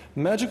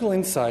 Magical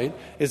insight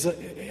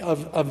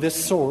of the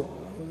sort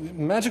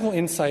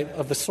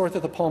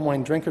that the palm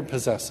wine drinker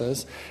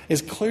possesses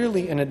is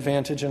clearly an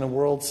advantage in a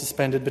world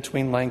suspended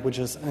between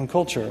languages and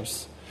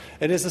cultures.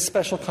 It is a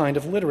special kind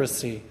of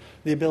literacy,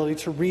 the ability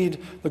to read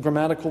the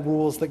grammatical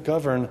rules that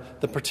govern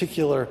the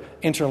particular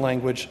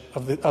interlanguage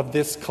of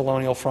this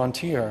colonial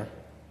frontier.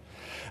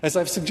 As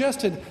I've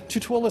suggested,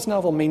 Tutuola's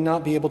novel may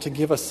not be able to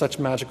give us such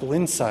magical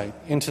insight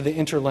into the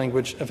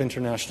interlanguage of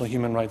international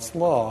human rights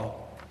law.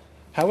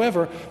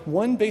 However,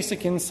 one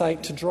basic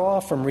insight to draw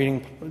from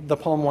reading The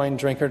Palm Wine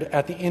Drinker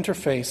at the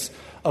interface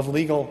of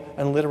legal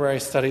and literary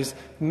studies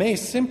may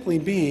simply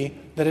be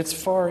that it's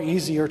far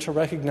easier to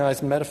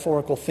recognize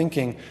metaphorical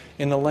thinking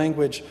in the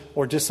language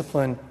or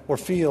discipline or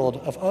field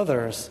of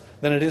others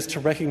than it is to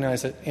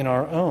recognize it in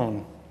our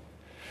own.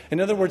 In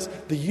other words,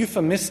 the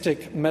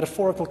euphemistic,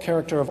 metaphorical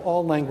character of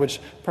all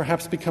language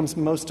perhaps becomes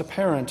most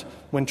apparent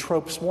when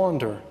tropes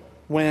wander,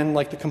 when,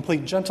 like the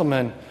complete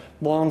gentleman,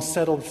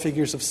 long-settled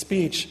figures of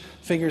speech,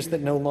 figures that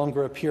no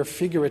longer appear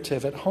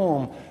figurative at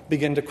home,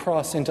 begin to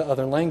cross into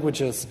other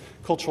languages,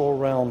 cultural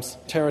realms,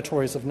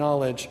 territories of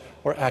knowledge,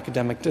 or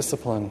academic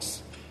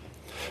disciplines.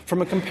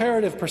 From a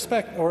comparative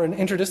perspective, or an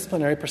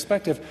interdisciplinary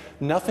perspective,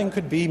 nothing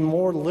could be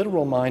more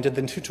literal-minded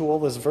than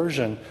Tutuola's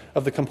version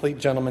of the complete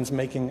gentleman's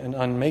making and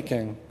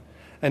unmaking.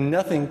 And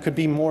nothing could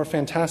be more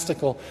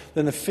fantastical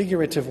than the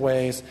figurative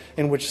ways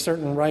in which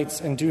certain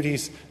rights and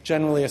duties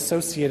generally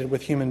associated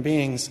with human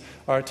beings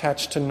are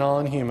attached to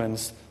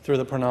non-humans through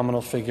the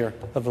pronominal figure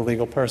of the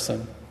legal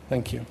person.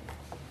 Thank you.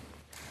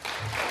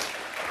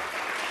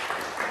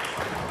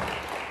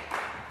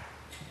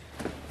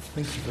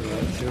 Thank you for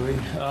that,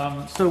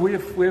 Joey. So we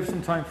have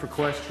some time for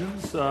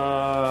questions.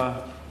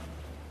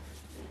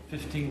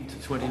 15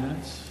 to 20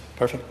 minutes.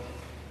 Perfect.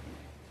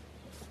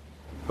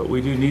 But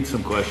we do need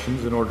some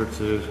questions in order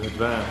to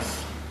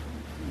advance.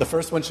 The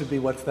first one should be,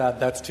 what's that?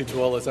 That's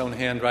Tutuola's own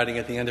handwriting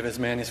at the end of his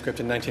manuscript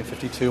in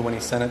 1952 when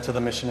he sent it to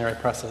the missionary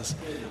presses,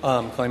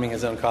 claiming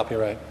his own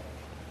copyright.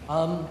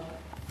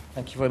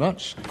 Thank you very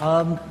much.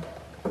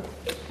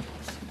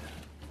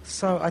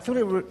 So I thought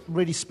it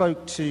really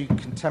spoke to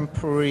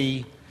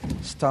contemporary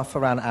stuff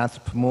around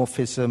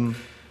anthropomorphism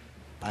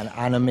and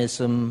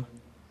animism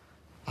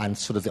and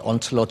sort of the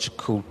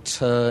ontological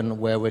turn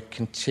where we're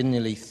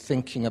continually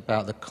thinking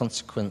about the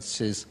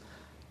consequences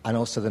and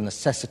also the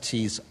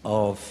necessities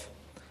of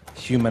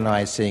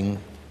humanizing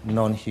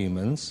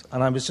non-humans.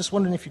 And I was just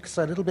wondering if you could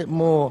say a little bit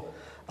more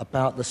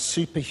about the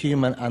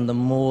superhuman and the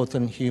more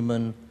than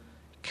human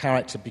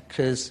character,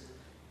 because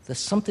there's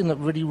something that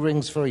really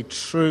rings very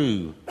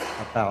true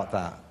about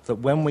that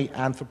when we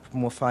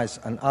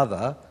anthropomorphize an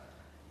other,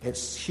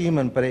 it's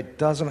human, but it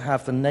doesn't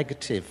have the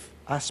negative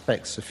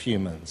aspects of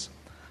humans.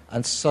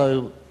 And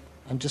so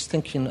I'm just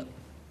thinking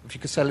if you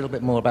could say a little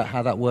bit more about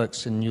how that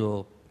works in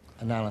your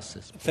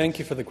analysis. Thank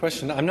you for the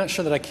question. I'm not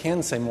sure that I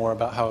can say more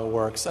about how it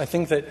works. I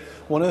think that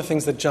one of the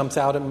things that jumped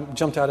out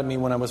at me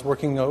when I was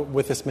working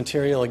with this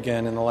material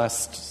again in the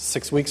last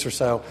 6 weeks or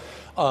so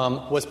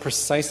was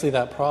precisely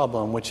that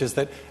problem, which is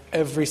that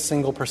every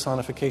single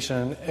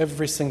personification,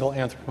 every single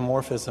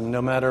anthropomorphism,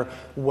 no matter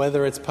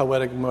whether it's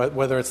poetic,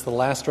 whether it's the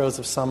last rose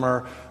of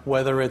summer,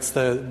 whether it's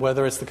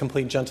the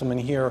complete gentleman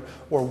here,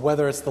 or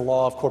whether it's the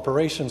law of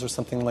corporations or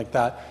something like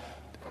that,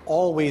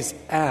 always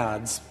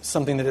adds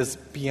something that is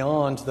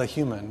beyond the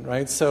human,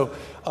 right? So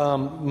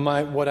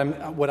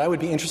what I would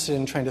be interested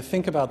in trying to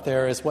think about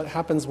there is what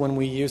happens when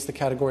we use the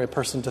category of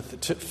person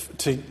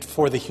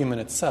for the human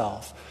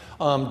itself.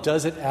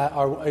 Is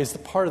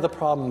the part of the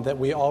problem that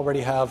we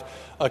already have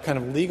a kind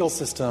of legal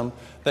system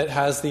that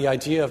has the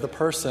idea of the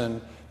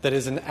person that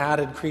is an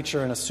added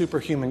creature and a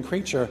superhuman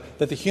creature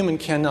that the human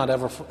cannot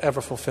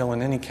ever fulfill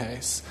in any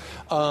case.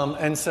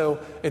 And so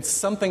it's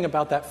something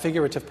about that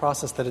figurative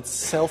process that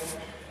itself,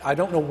 I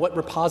don't know what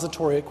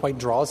repository it quite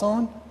draws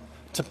on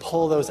to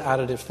pull those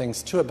additive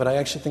things to it, but I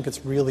actually think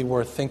it's really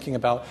worth thinking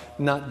about,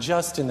 not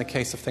just in the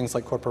case of things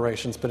like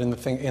corporations, but in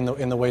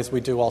the ways we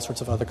do all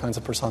sorts of other kinds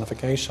of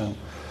personification.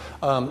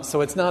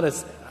 So it's not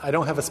as, I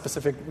don't have a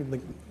specific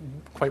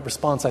quite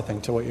response, I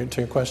think, to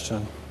your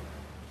question.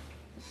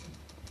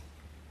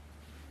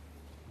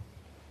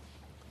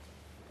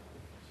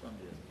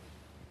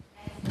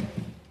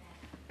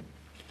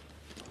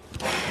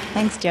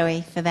 Thanks,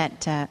 Joey, for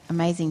that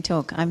amazing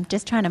talk. I'm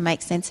just trying to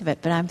make sense of it,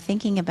 but I'm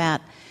thinking about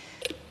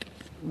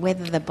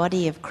whether the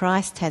body of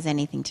Christ has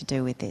anything to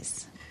do with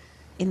this,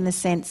 in the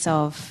sense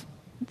of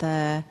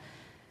the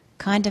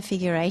kind of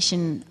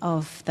figuration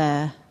of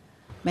the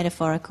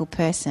metaphorical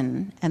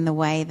person and the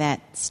way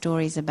that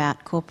stories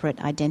about corporate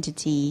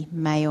identity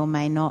may or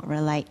may not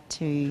relate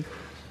to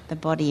the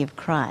body of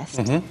Christ.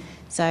 Mm-hmm.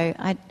 So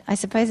I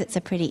suppose it's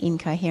a pretty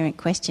incoherent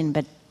question,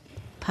 but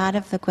part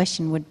of the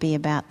question would be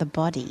about the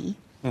body.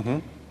 Mm-hmm.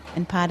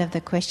 And part of the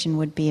question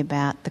would be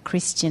about the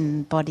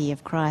Christian body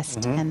of Christ,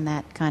 mm-hmm. and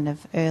that kind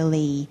of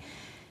early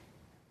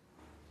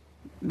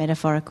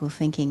metaphorical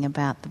thinking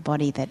about the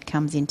body that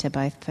comes into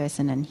both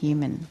person and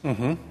human.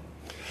 Mm-hmm.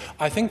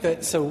 I think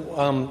that,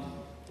 so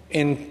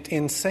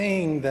in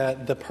saying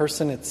that the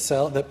person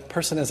itself, the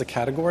person as a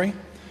category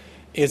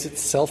is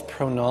itself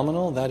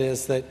pronominal, that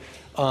is that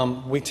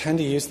we tend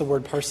to use the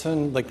word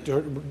person, like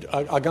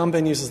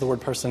Agamben uses the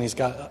word person. He's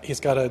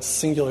got a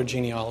singular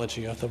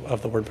genealogy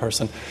of the word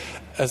person.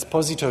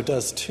 Esposito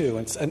does too.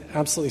 It's an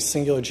absolutely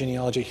singular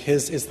genealogy.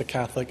 His is the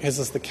Catholic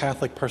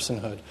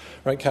personhood,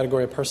 right?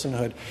 Category of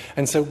personhood.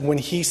 And so when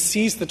he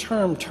sees the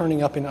term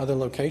turning up in other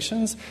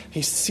locations,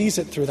 he sees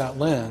it through that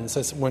lens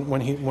as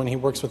when he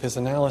works with his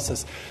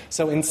analysis.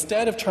 So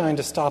instead of trying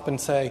to stop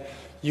and say,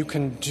 you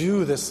can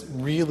do this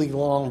really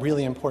long,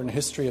 really important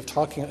history of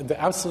talking, the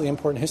absolutely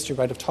important history,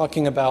 right, of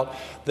talking about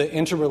the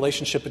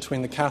interrelationship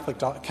between the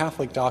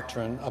Catholic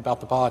doctrine about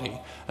the body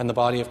and the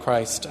body of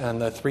Christ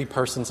and the three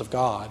persons of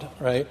God,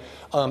 right?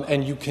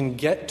 And you can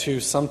get to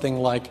something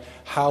like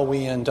how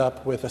we end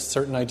up with a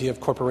certain idea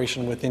of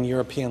corporation within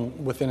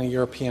a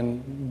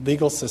European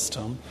legal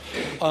system.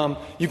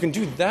 You can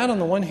do that on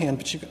the one hand,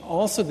 but you can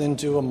also then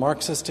do a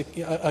Marxist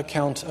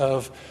account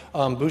of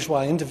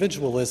bourgeois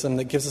individualism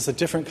that gives us a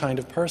different kind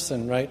of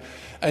person, right?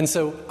 And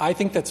so I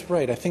think that's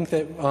right. I think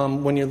that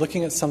when you're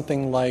looking at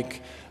something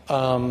like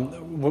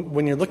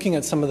when you're looking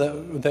at some of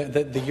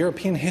the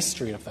European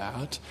history of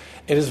that,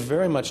 it is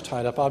very much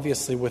tied up,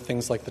 obviously, with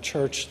things like the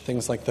church,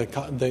 things like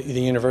the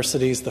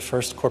universities, the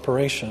first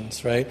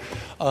corporations, right,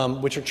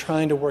 which are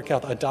trying to work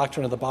out a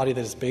doctrine of the body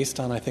that is based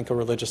on, I think,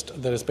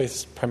 that is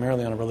based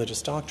primarily on a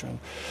religious doctrine.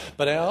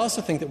 But I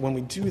also think that when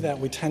we do that,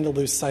 we tend to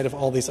lose sight of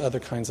all these other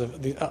kinds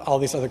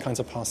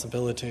of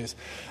possibilities.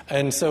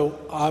 And so,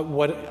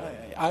 what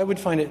I would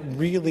find it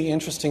really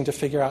interesting to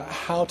figure out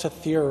how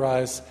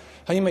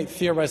you might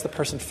theorize the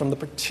person from the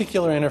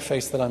particular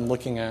interface that I'm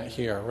looking at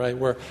here, right,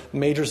 where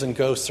majors and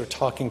ghosts are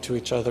talking to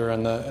each other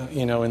in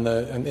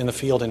the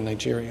field in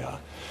Nigeria,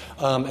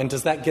 and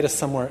does that get us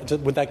somewhere?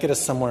 Would that get us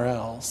somewhere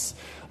else,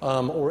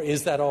 or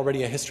is that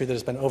already a history that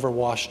has been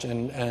overwashed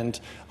and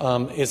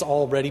is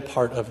already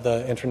part of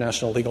the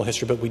international legal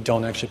history, but we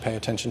don't actually pay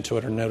attention to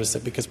it or notice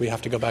it because we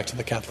have to go back to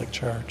the Catholic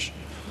Church?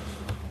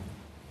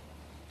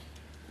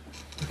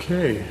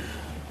 Okay,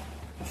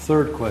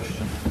 third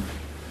question.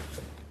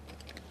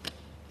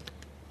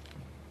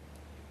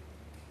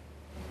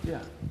 Yeah,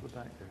 go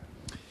back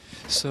there.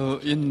 So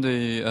in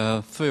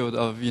the field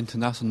of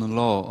international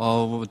law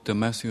or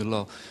domestic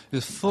law,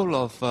 it's full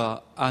of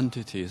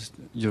entities,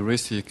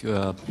 juristic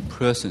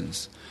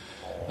persons.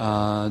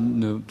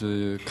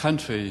 The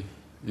country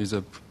is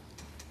an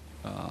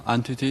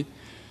entity,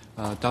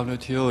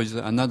 WTO is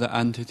another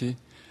entity,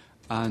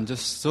 and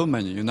just so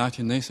many,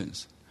 United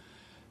Nations.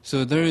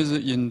 So there is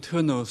an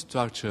internal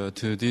structure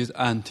to these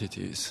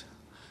entities.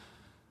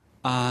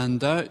 And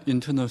that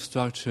internal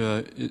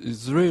structure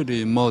is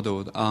really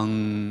modeled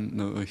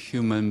on a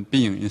human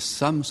being in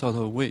some sort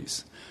of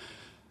ways.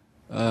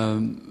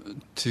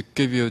 To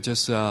give you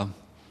just you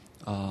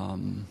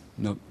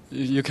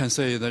can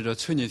say there's a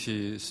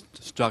trinity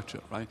structure,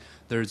 right?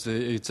 There is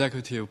the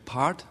executive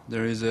part,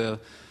 there is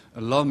a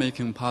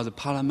lawmaking part, the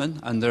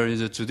parliament, and there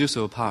is a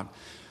judicial part.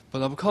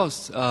 But of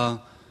course,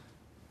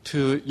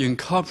 to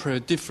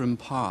incorporate different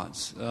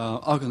parts,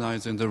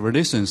 organizing the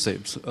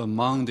relationships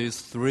among these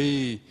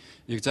three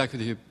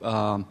executive,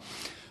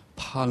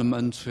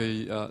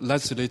 parliamentary,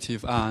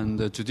 legislative, and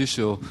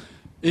judicial,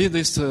 it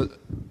is a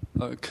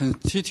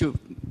constitutive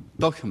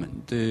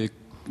document. The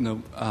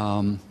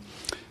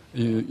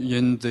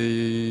in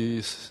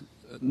the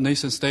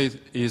nation state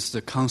is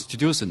the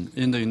Constitution.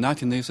 In the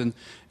United Nations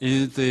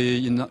is the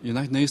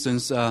United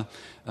Nations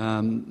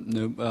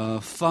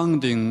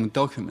founding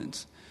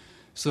documents.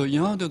 So in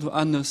order to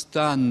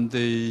understand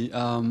the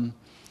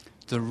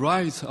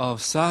rights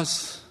of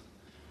such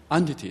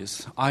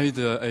entities,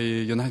 either a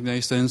United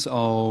Nations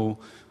or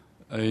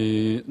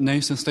a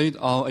nation state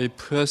or a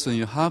person,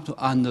 you have to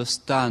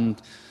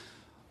understand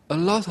a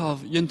lot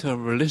of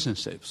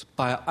interrelationships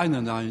by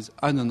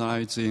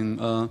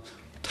analyzing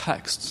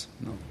texts,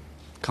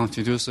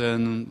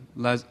 Constitution,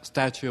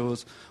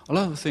 statutes, a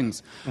lot of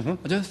things.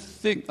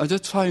 Mm-hmm. I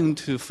just trying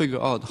to figure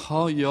out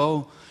how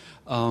your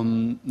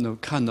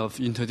kind of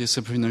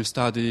interdisciplinary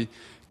study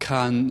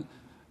can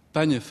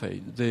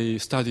benefit the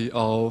study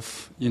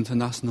of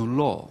international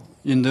law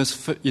in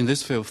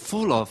this field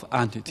full of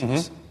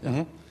entities. Mm-hmm. Yeah.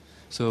 Mm-hmm.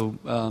 So,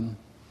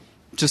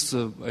 just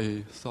a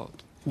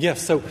thought.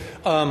 Yes, so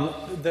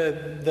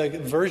the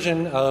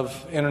version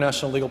of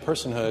international legal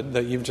personhood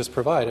that you've just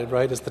provided,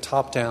 right, is the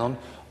top-down,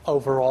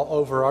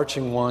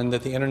 overarching one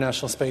that the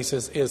international space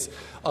is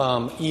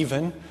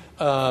even,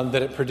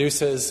 that it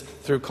produces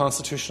through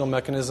constitutional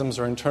mechanisms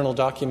or internal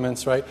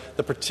documents, right,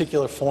 the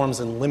particular forms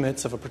and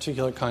limits of a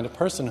particular kind of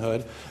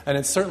personhood, and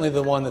it's certainly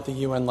the one that the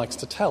UN likes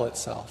to tell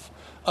itself.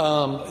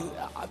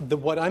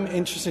 What I'm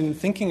interested in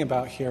thinking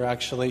about here,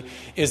 actually,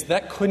 is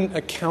that couldn't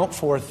account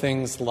for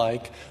things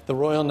like the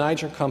Royal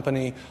Niger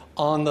Company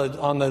on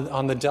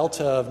the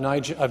delta of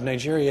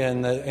Nigeria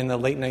in the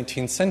late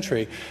 19th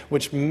century,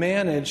 which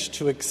managed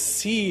to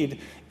exceed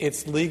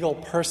its legal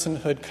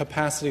personhood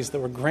capacities that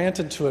were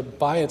granted to it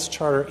by its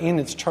charter in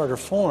its charter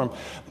form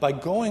by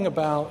going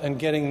about and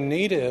getting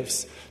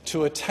natives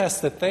to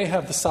attest that they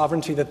have the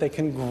sovereignty that they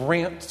can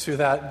grant to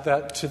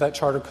that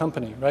charter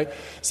company, right?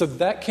 So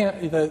that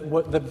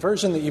the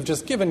version that you've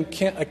just given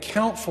can't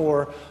account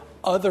for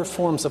other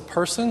forms of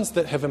persons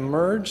that have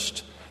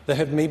emerged, that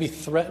have maybe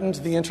threatened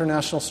the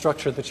international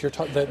structure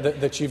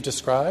that you've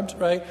described,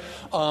 right?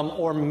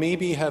 Or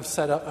maybe have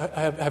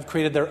have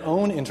created their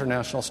own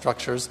international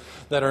structures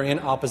that are in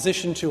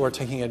opposition to or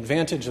taking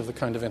advantage of the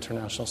kind of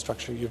international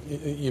structure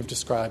you've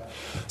described.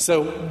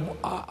 So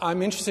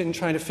I'm interested in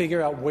trying to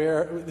figure out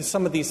where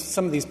some of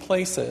these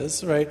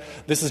places, right?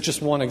 This is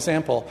just one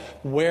example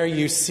where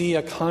you see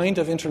a kind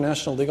of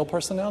international legal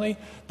personality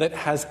that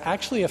has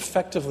actually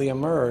effectively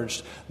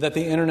emerged that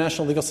the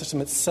international legal system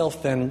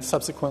itself then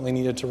subsequently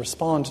needed to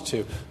respond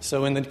to.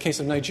 So in the case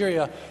of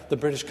Nigeria, the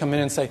British come in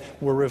and say,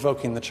 we're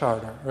revoking the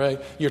charter,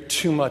 right? You're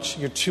too much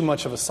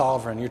of a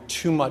sovereign.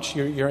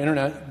 Your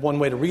internet, one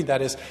way to read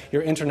that is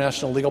your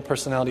international legal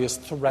personality is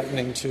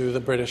threatening to the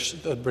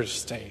British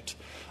state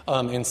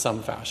in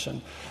some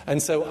fashion.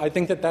 And so I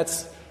think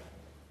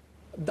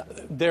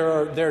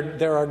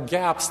there are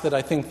gaps that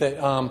I think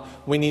that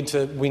we need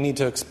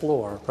to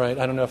explore, right?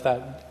 I don't know if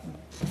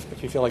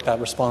you feel like that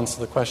responds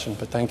to the question,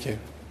 but thank you.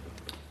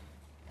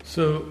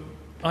 So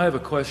I have a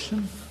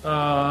question.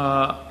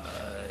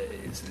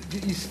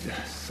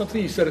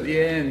 Something you said at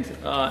the end.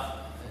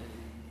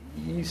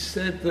 You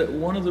said that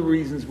one of the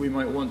reasons we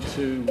might want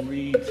to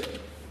read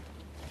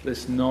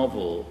this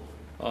novel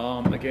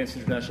against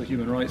international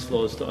human rights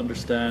law is to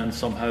understand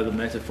somehow the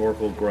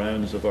metaphorical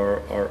grounds of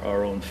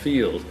our own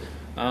field.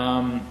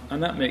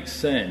 And that makes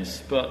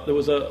sense. But there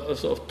was a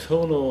sort of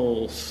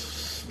tonal,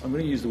 I'm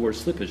going to use the word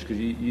slippage because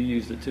you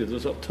used it too.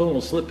 There's a sort of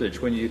tonal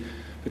slippage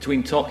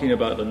between talking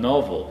about the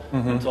novel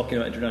and talking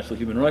about international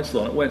human rights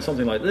law. And it went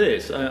something like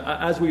this.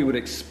 As we would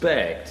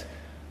expect,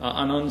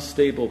 an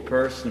unstable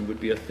person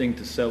would be a thing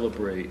to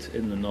celebrate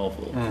in the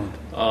novel.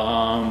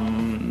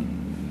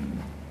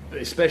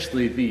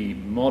 Especially the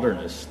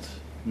modernist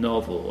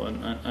novel.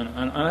 And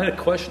I had a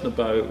question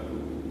about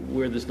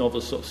where this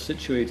novelist sort of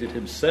situated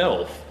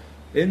himself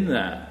in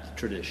that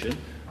tradition,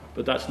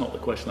 but that's not the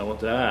question I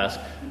want to ask.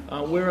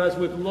 Whereas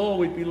with law,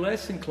 we'd be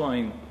less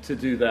inclined to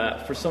do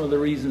that for some of the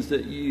reasons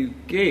that you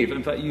gave.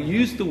 In fact, you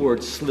used the word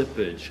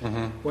slippage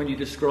when you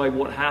describe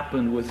what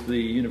happened with the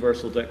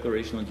Universal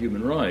Declaration on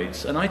Human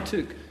Rights. And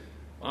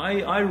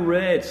I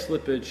read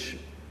slippage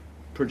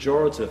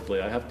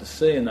pejoratively, I have to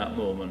say, in that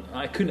moment.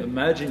 I couldn't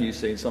imagine you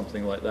saying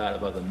something like that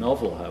about the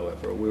novel,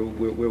 however,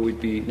 where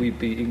we'd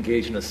be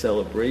engaged in a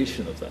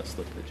celebration of that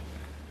slippage.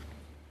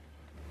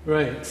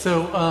 Right.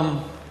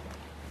 So,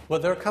 well,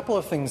 there are a couple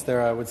of things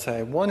there, I would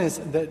say. One is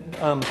that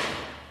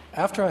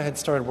after I had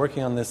started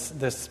working on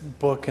this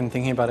book and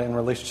thinking about it in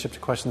relationship to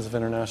questions of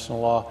international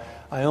law,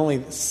 I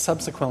only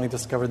subsequently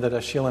discovered that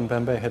Achille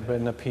Mbembe had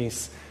written a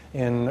piece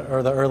in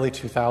the early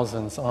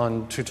 2000s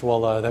on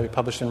Tutuola that we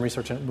published in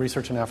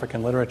Research in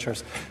African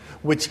Literatures,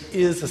 which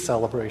is a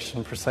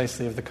celebration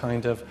precisely of the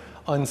kind of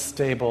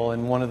unstable.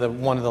 And one of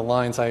the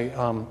lines,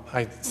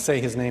 I say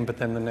his name, but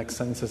then the next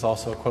sentence is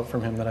also a quote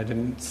from him that I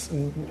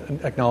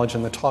didn't acknowledge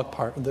in the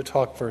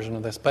talk version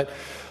of this, but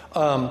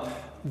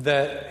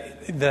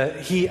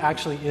that he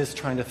actually is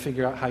trying to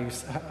figure out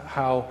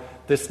how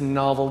this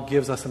novel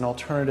gives us an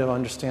alternative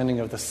understanding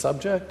of the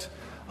subject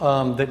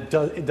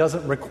it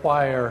doesn't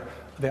require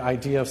the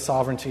idea of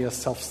sovereignty as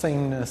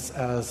self-sameness,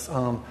 as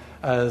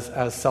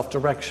as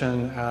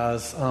self-direction,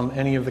 as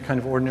any of the kind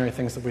of ordinary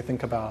things that we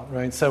think about,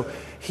 right? So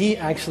he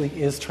actually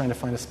is trying to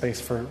find a space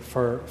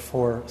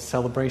for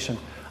celebration.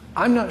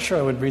 I'm not sure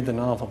I would read the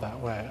novel that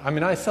way. I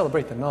mean, I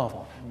celebrate the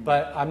novel,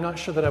 but I'm not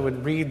sure that I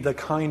would read the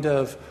kind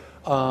of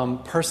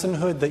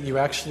personhood that you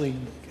actually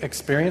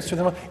experience through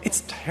the novel.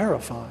 It's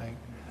terrifying.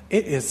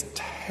 It is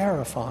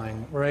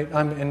terrifying, right?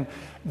 And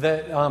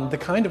the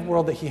kind of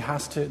world that he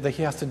has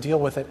to deal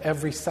with at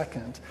every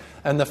second,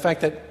 and the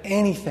fact that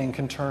anything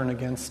can turn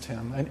against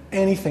him and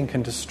anything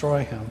can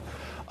destroy him,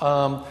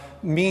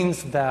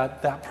 means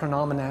that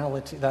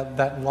pronominality,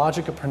 that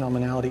logic of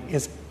pronominality,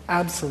 is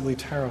absolutely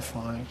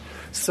terrifying.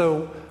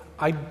 So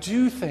I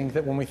do think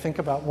that when we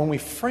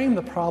frame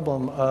the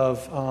problem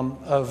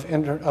of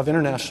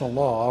international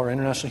law, or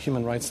international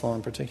human rights law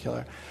in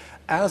particular,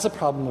 as a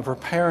problem of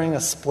repairing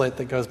a split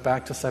that goes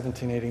back to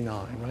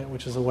 1789, right,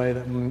 which is a way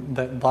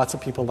that lots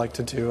of people like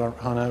to do.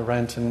 Hannah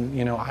Arendt,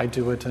 and I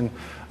do it, and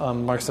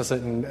Marx does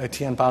it, and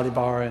Etienne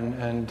Balibar,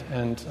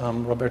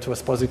 and Roberto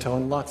Esposito,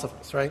 and lots of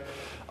us, right?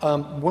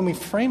 When we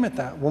frame it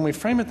that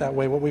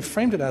way, what we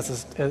framed it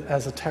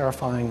as a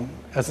terrifying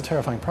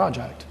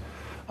project.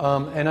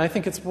 And I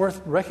think it's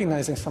worth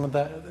recognizing some of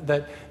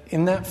that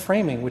in that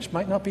framing, which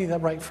might not be the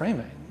right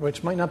framing,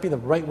 which might not be the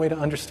right way to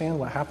understand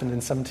what happened in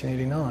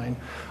 1789,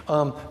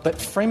 but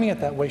framing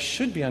it that way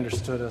should be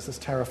understood as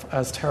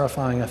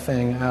terrifying a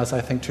thing as, I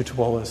think,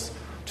 Tutuola's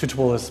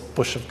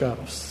Bush of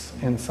Ghosts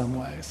in some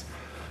ways.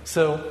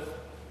 So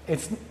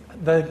it's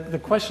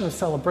the question of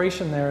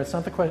celebration there. It's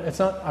not the question. It's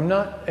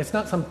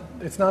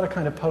not a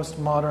kind of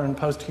postmodern,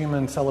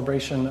 post-human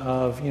celebration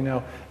of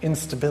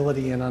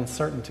instability and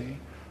uncertainty,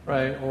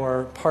 right,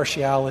 or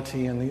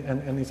partiality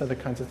and these other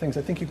kinds of things.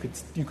 I think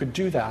you could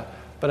do that,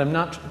 but I'm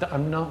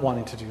not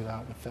wanting to do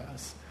that with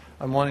this.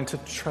 I'm wanting to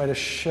try to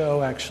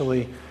show,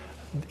 actually,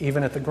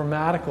 even at the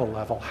grammatical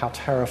level, how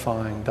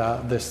terrifying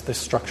this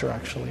structure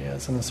actually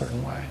is in a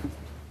certain way.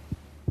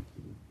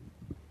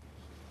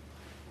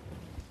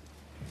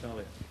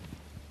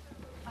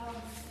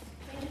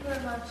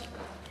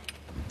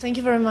 Thank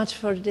you very much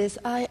for this.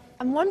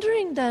 I'm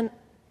wondering then,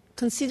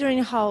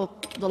 considering how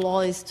the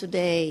law is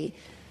today,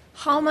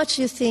 how much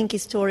you think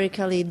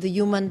historically the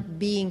human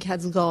being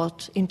has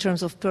got in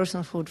terms of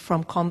personhood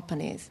from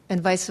companies,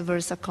 and vice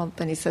versa,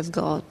 companies has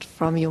got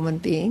from human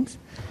beings?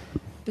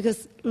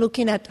 Because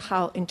looking at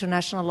how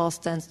international law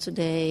stands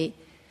today,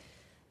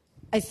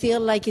 I feel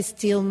like it's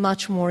still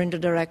much more in the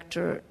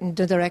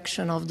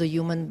direction of the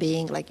human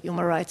being, like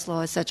human rights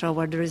law, etc.,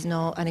 where there is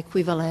no an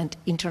equivalent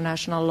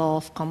international law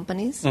of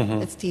companies.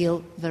 Mm-hmm. It's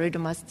still very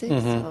domestic.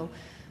 Mm-hmm. So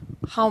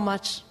how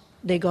much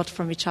they got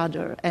from each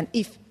other, and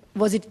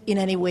was it in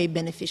any way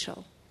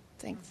beneficial?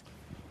 Thanks.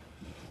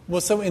 Well,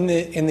 so in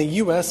the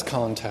U.S.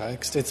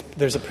 context,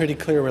 there's a pretty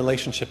clear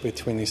relationship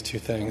between these two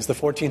things. The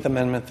 14th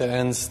Amendment that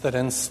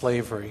ends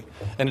slavery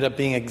ended up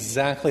being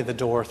exactly the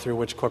door through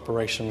which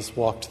corporations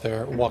walked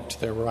their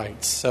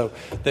rights. So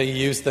they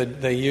used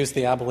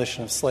the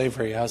abolition of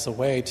slavery as a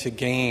way to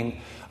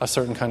gain a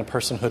certain kind of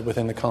personhood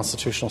within the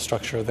constitutional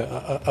structure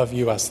of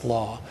U.S.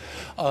 law.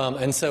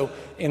 And so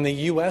in the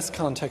U.S.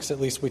 context, at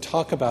least, we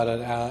talk about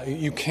it,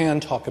 you can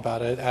talk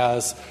about it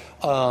as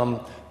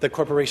the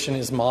corporation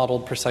is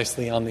modeled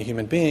precisely on the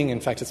human being.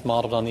 In fact, it's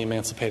modeled on the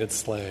emancipated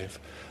slave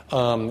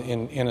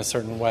in a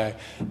certain way.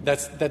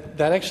 That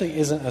actually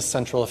isn't as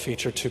central a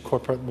feature to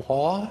corporate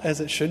law as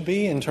it should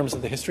be in terms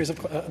of the histories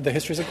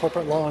of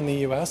corporate law in the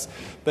U.S.,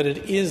 but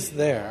it is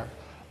there.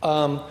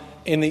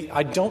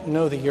 I don't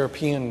know the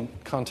European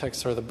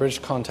context or the British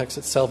context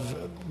itself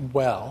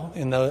well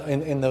in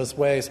those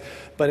ways,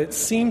 but it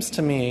seems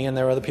to me, and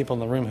there are other people in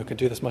the room who could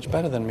do this much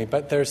better than me,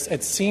 but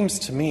it seems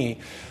to me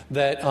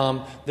that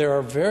there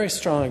are very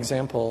strong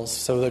examples.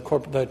 So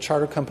the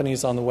charter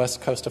companies on the west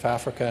coast of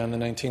Africa in the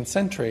 19th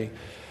century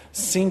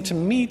seem to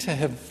me to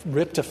have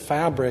ripped a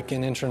fabric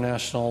in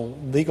international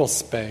legal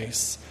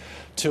space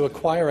to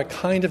acquire a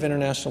kind of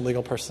international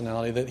legal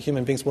personality that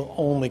human beings will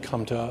only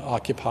come to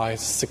occupy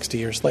 60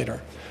 years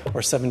later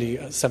or 70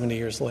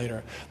 years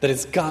later, that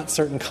it's got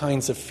certain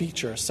kinds of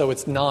features. So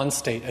it's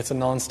non-state. It's a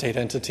non-state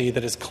entity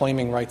that is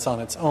claiming rights on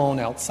its own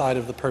outside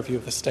of the purview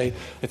of the state.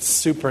 It's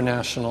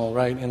supranational,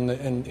 right,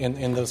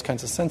 in those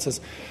kinds of senses.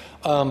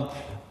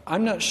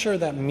 I'm not sure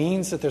that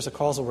means that there's a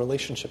causal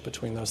relationship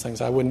between those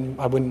things. I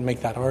wouldn't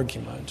make that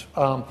argument.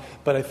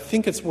 But I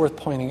think it's worth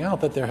pointing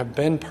out that there have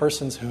been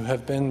persons who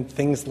have been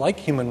things like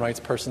human rights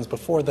persons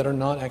before that are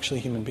not actually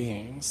human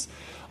beings.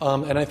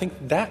 And I think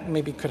that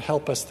maybe could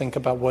help us think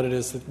about what it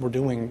is that we're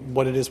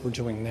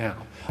doing now.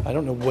 I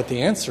don't know what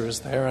the answer is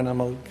there, and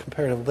I'm a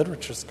comparative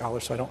literature scholar,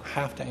 so I don't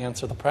have to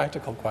answer the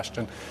practical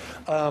question.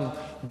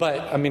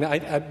 But I mean,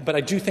 but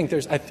I do think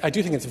I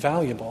do think it's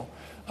valuable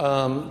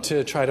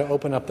to try to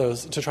open up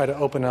those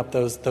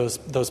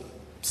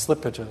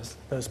slippages,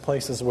 those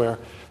places where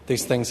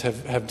these things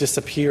have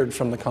disappeared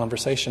from the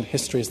conversation,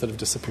 histories that have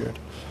disappeared,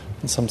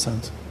 in some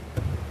sense.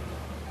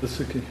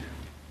 Vasuki.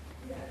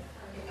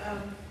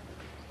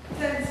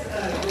 Thanks,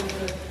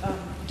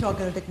 talk,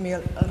 and it'll take me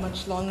a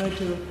much longer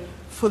to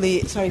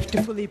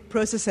fully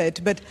process it.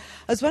 But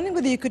I was wondering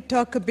whether you could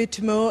talk a bit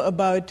more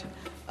about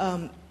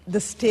the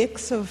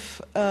stakes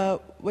of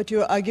what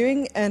you're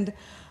arguing. And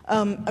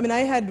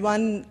I had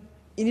one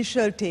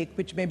initial take,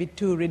 which may be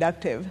too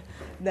reductive,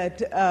 that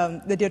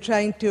you're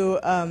trying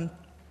to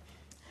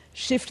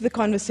shift the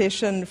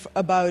conversation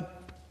about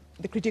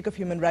the critique of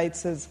human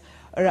rights as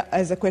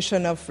a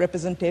question of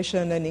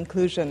representation and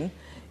inclusion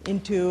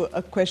into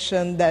a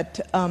question that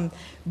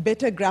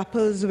better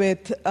grapples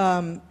with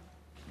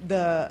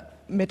the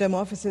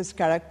metamorphosis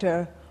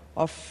character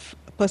of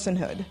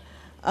personhood,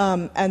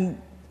 and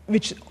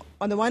which,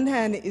 on the one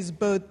hand, is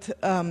both,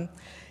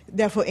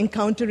 therefore,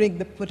 encountering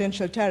the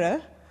potential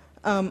terror.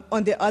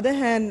 On the other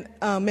hand,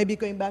 maybe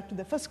going back to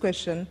the first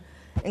question,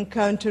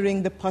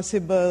 encountering the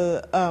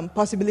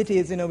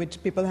possibilities,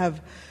 which people have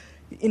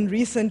in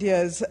recent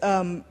years,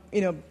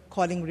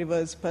 calling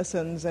rivers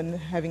persons and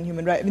having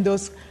human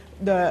rights.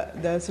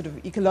 The sort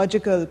of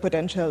ecological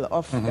potential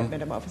of that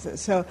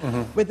metamorphosis. So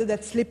whether that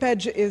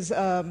slippage is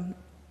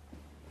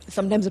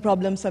sometimes a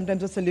problem,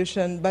 sometimes a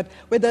solution, but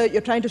whether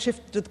you're trying to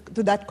shift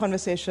to that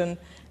conversation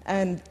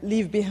and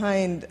leave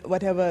behind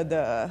whatever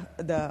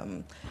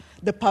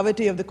the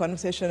poverty of the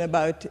conversation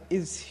about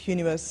is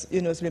universal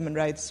human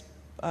rights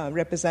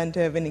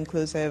representative and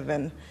inclusive,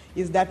 and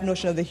is that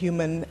notion of the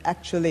human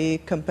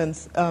actually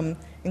encompass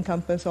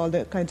all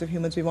the kinds of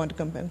humans we want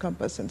to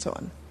encompass, and so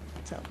on.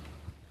 So.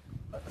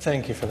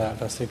 Thank you for that,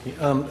 Vasuki.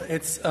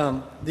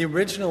 The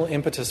original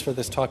impetus for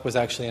this talk was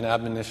actually an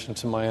admonition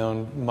to my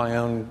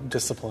own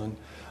discipline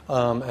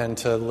and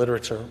to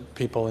literature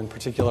people in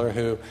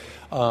particular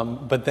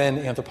but then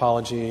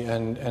anthropology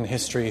and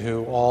history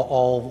whom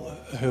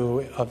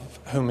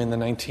in the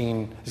mid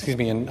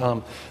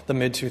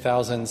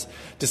 2000s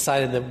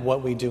decided that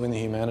what we do in the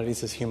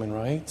humanities is human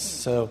rights.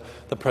 So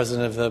the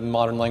president of the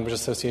Modern Language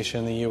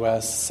Association in the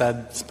U.S.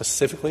 said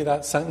specifically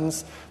that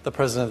sentence. The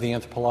president of the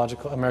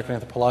American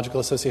Anthropological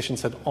Association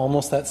said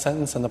almost that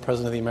sentence, and the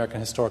president of the American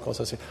Historical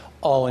Association,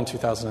 all in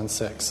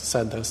 2006,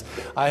 said this.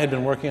 I had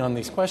been working on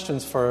these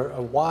questions for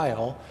a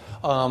while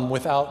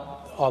without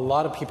a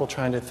lot of people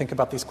trying to think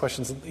about these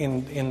questions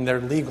in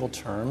their legal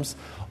terms,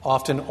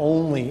 often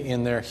only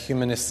in their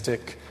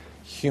humanistic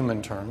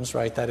human terms,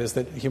 right? That is,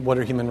 what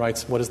are human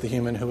rights? What is the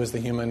human? Who is the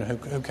human?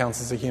 Who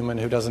counts as a human?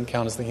 Who doesn't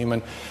count as the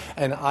human?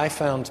 And I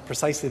found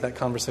precisely that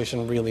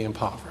conversation really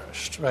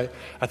impoverished, right?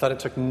 I thought it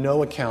took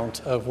no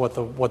account of what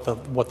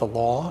the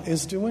law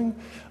is doing,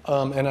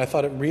 and I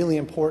thought it really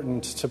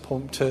important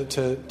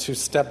to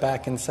step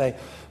back and say,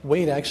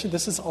 wait, actually,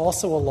 this is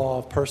also a law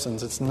of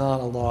persons. It's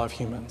not a law of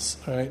humans,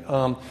 right?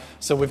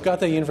 So we've got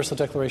the Universal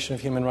Declaration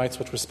of Human Rights,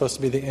 which was supposed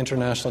to be the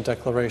international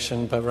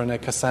declaration, but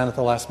René Cassin at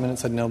the last minute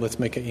said, no, let's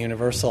make it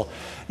universal.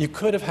 You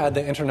could have had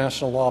the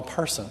international law of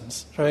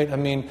persons, right?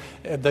 It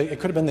could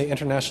have been the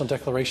International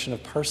Declaration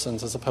of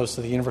Persons as opposed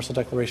to the Universal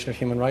Declaration of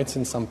Human Rights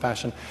in some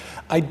fashion.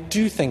 I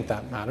do think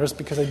that matters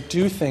because I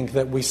do think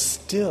that we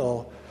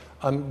still...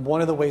 one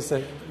of the ways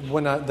that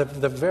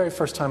the very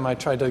first time I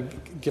tried to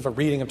give a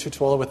reading of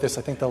Tutuola with this,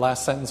 I think the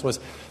last sentence was,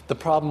 the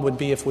problem would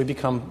be if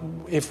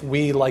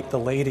we, like the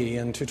lady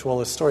in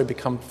Tutuola's story,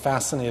 become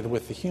fascinated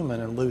with the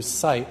human and lose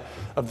sight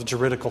of the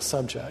juridical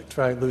subject,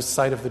 right? Lose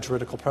sight of the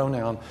juridical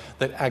pronoun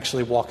that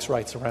actually walks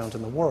rights around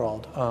in the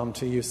world,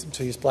 to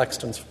use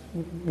Blackstone's,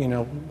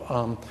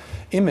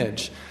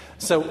 image.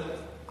 So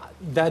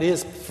that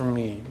is, for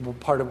me,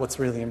 part of what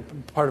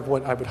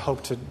I would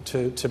hope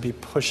to be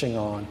pushing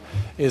on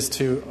is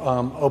to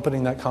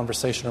opening that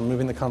conversation or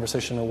moving the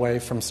conversation away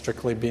from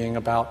strictly being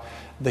about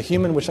the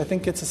human, which I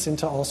think gets us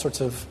into all sorts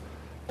of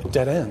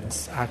dead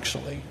ends,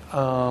 actually.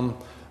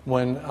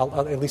 When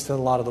at least in a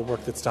lot of the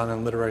work that's done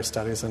in literary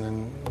studies,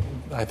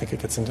 I think it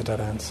gets into dead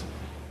ends.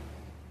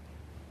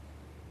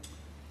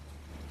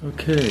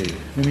 Okay.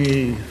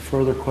 Any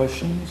further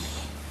questions?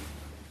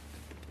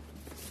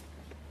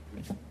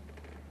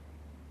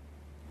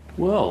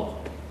 Well,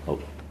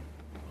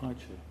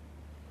 actually.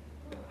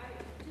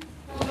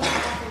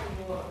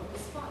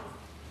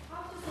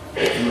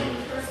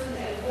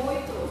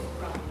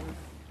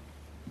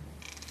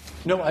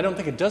 No, I don't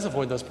think it does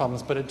avoid those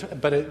problems, but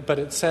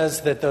it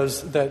says that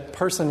that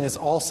person is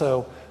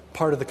also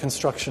part of the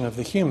construction of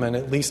the human,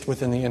 at least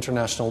within the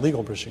international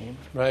legal regime,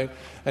 right?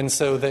 And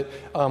so that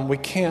we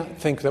can't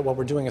think that what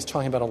we're doing is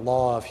talking about a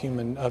law of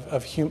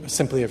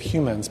simply of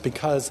humans,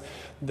 because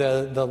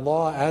the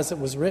law as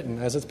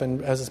it's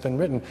been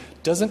written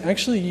doesn't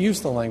actually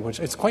use the language.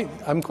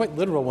 I'm quite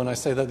literal when I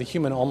say that the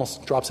human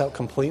almost drops out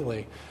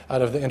completely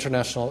out of the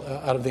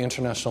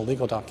international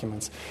legal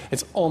documents.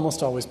 It's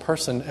almost always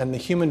person, and the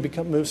human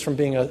moves from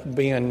being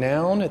a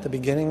noun at the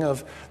beginning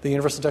of the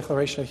Universal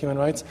Declaration of Human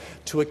Rights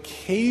to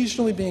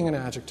occasionally being an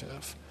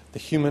adjective, the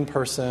human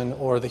person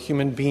or the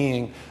human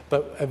being,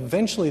 but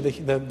eventually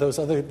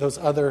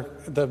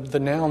the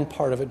noun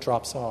part of it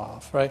drops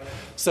off, right?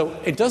 So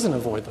it doesn't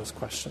avoid those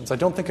questions. I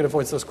don't think it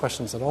avoids those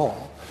questions at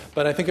all,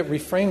 but I think it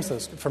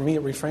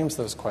reframes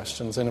those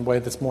questions in a way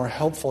that's more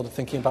helpful to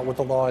thinking about what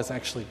the law is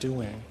actually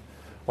doing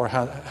or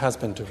has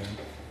been doing.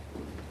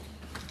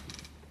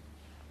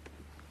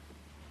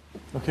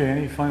 Okay,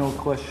 any final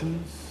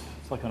questions?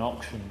 It's like an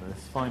auction,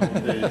 this final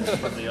bid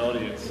from the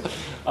audience.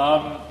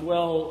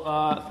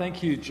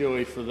 Thank you,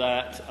 Joey, for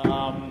that.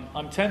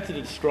 I'm tempted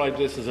to describe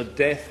this as a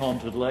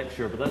death-haunted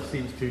lecture, but that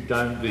seems too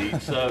downbeat.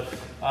 So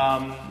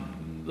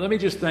let me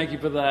just thank you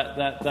for that.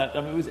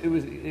 I mean,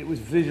 it was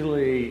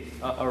visually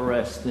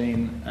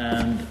arresting,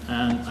 and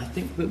I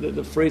think that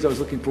the phrase I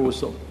was looking for was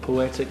sort of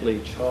poetically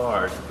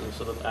charged, the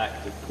sort of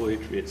act of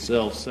poetry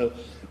itself. So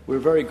we're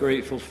very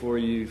grateful for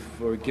you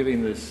for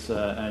giving this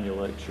annual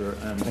lecture,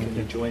 and can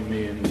you join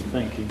me in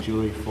thanking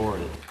Joey for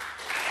it?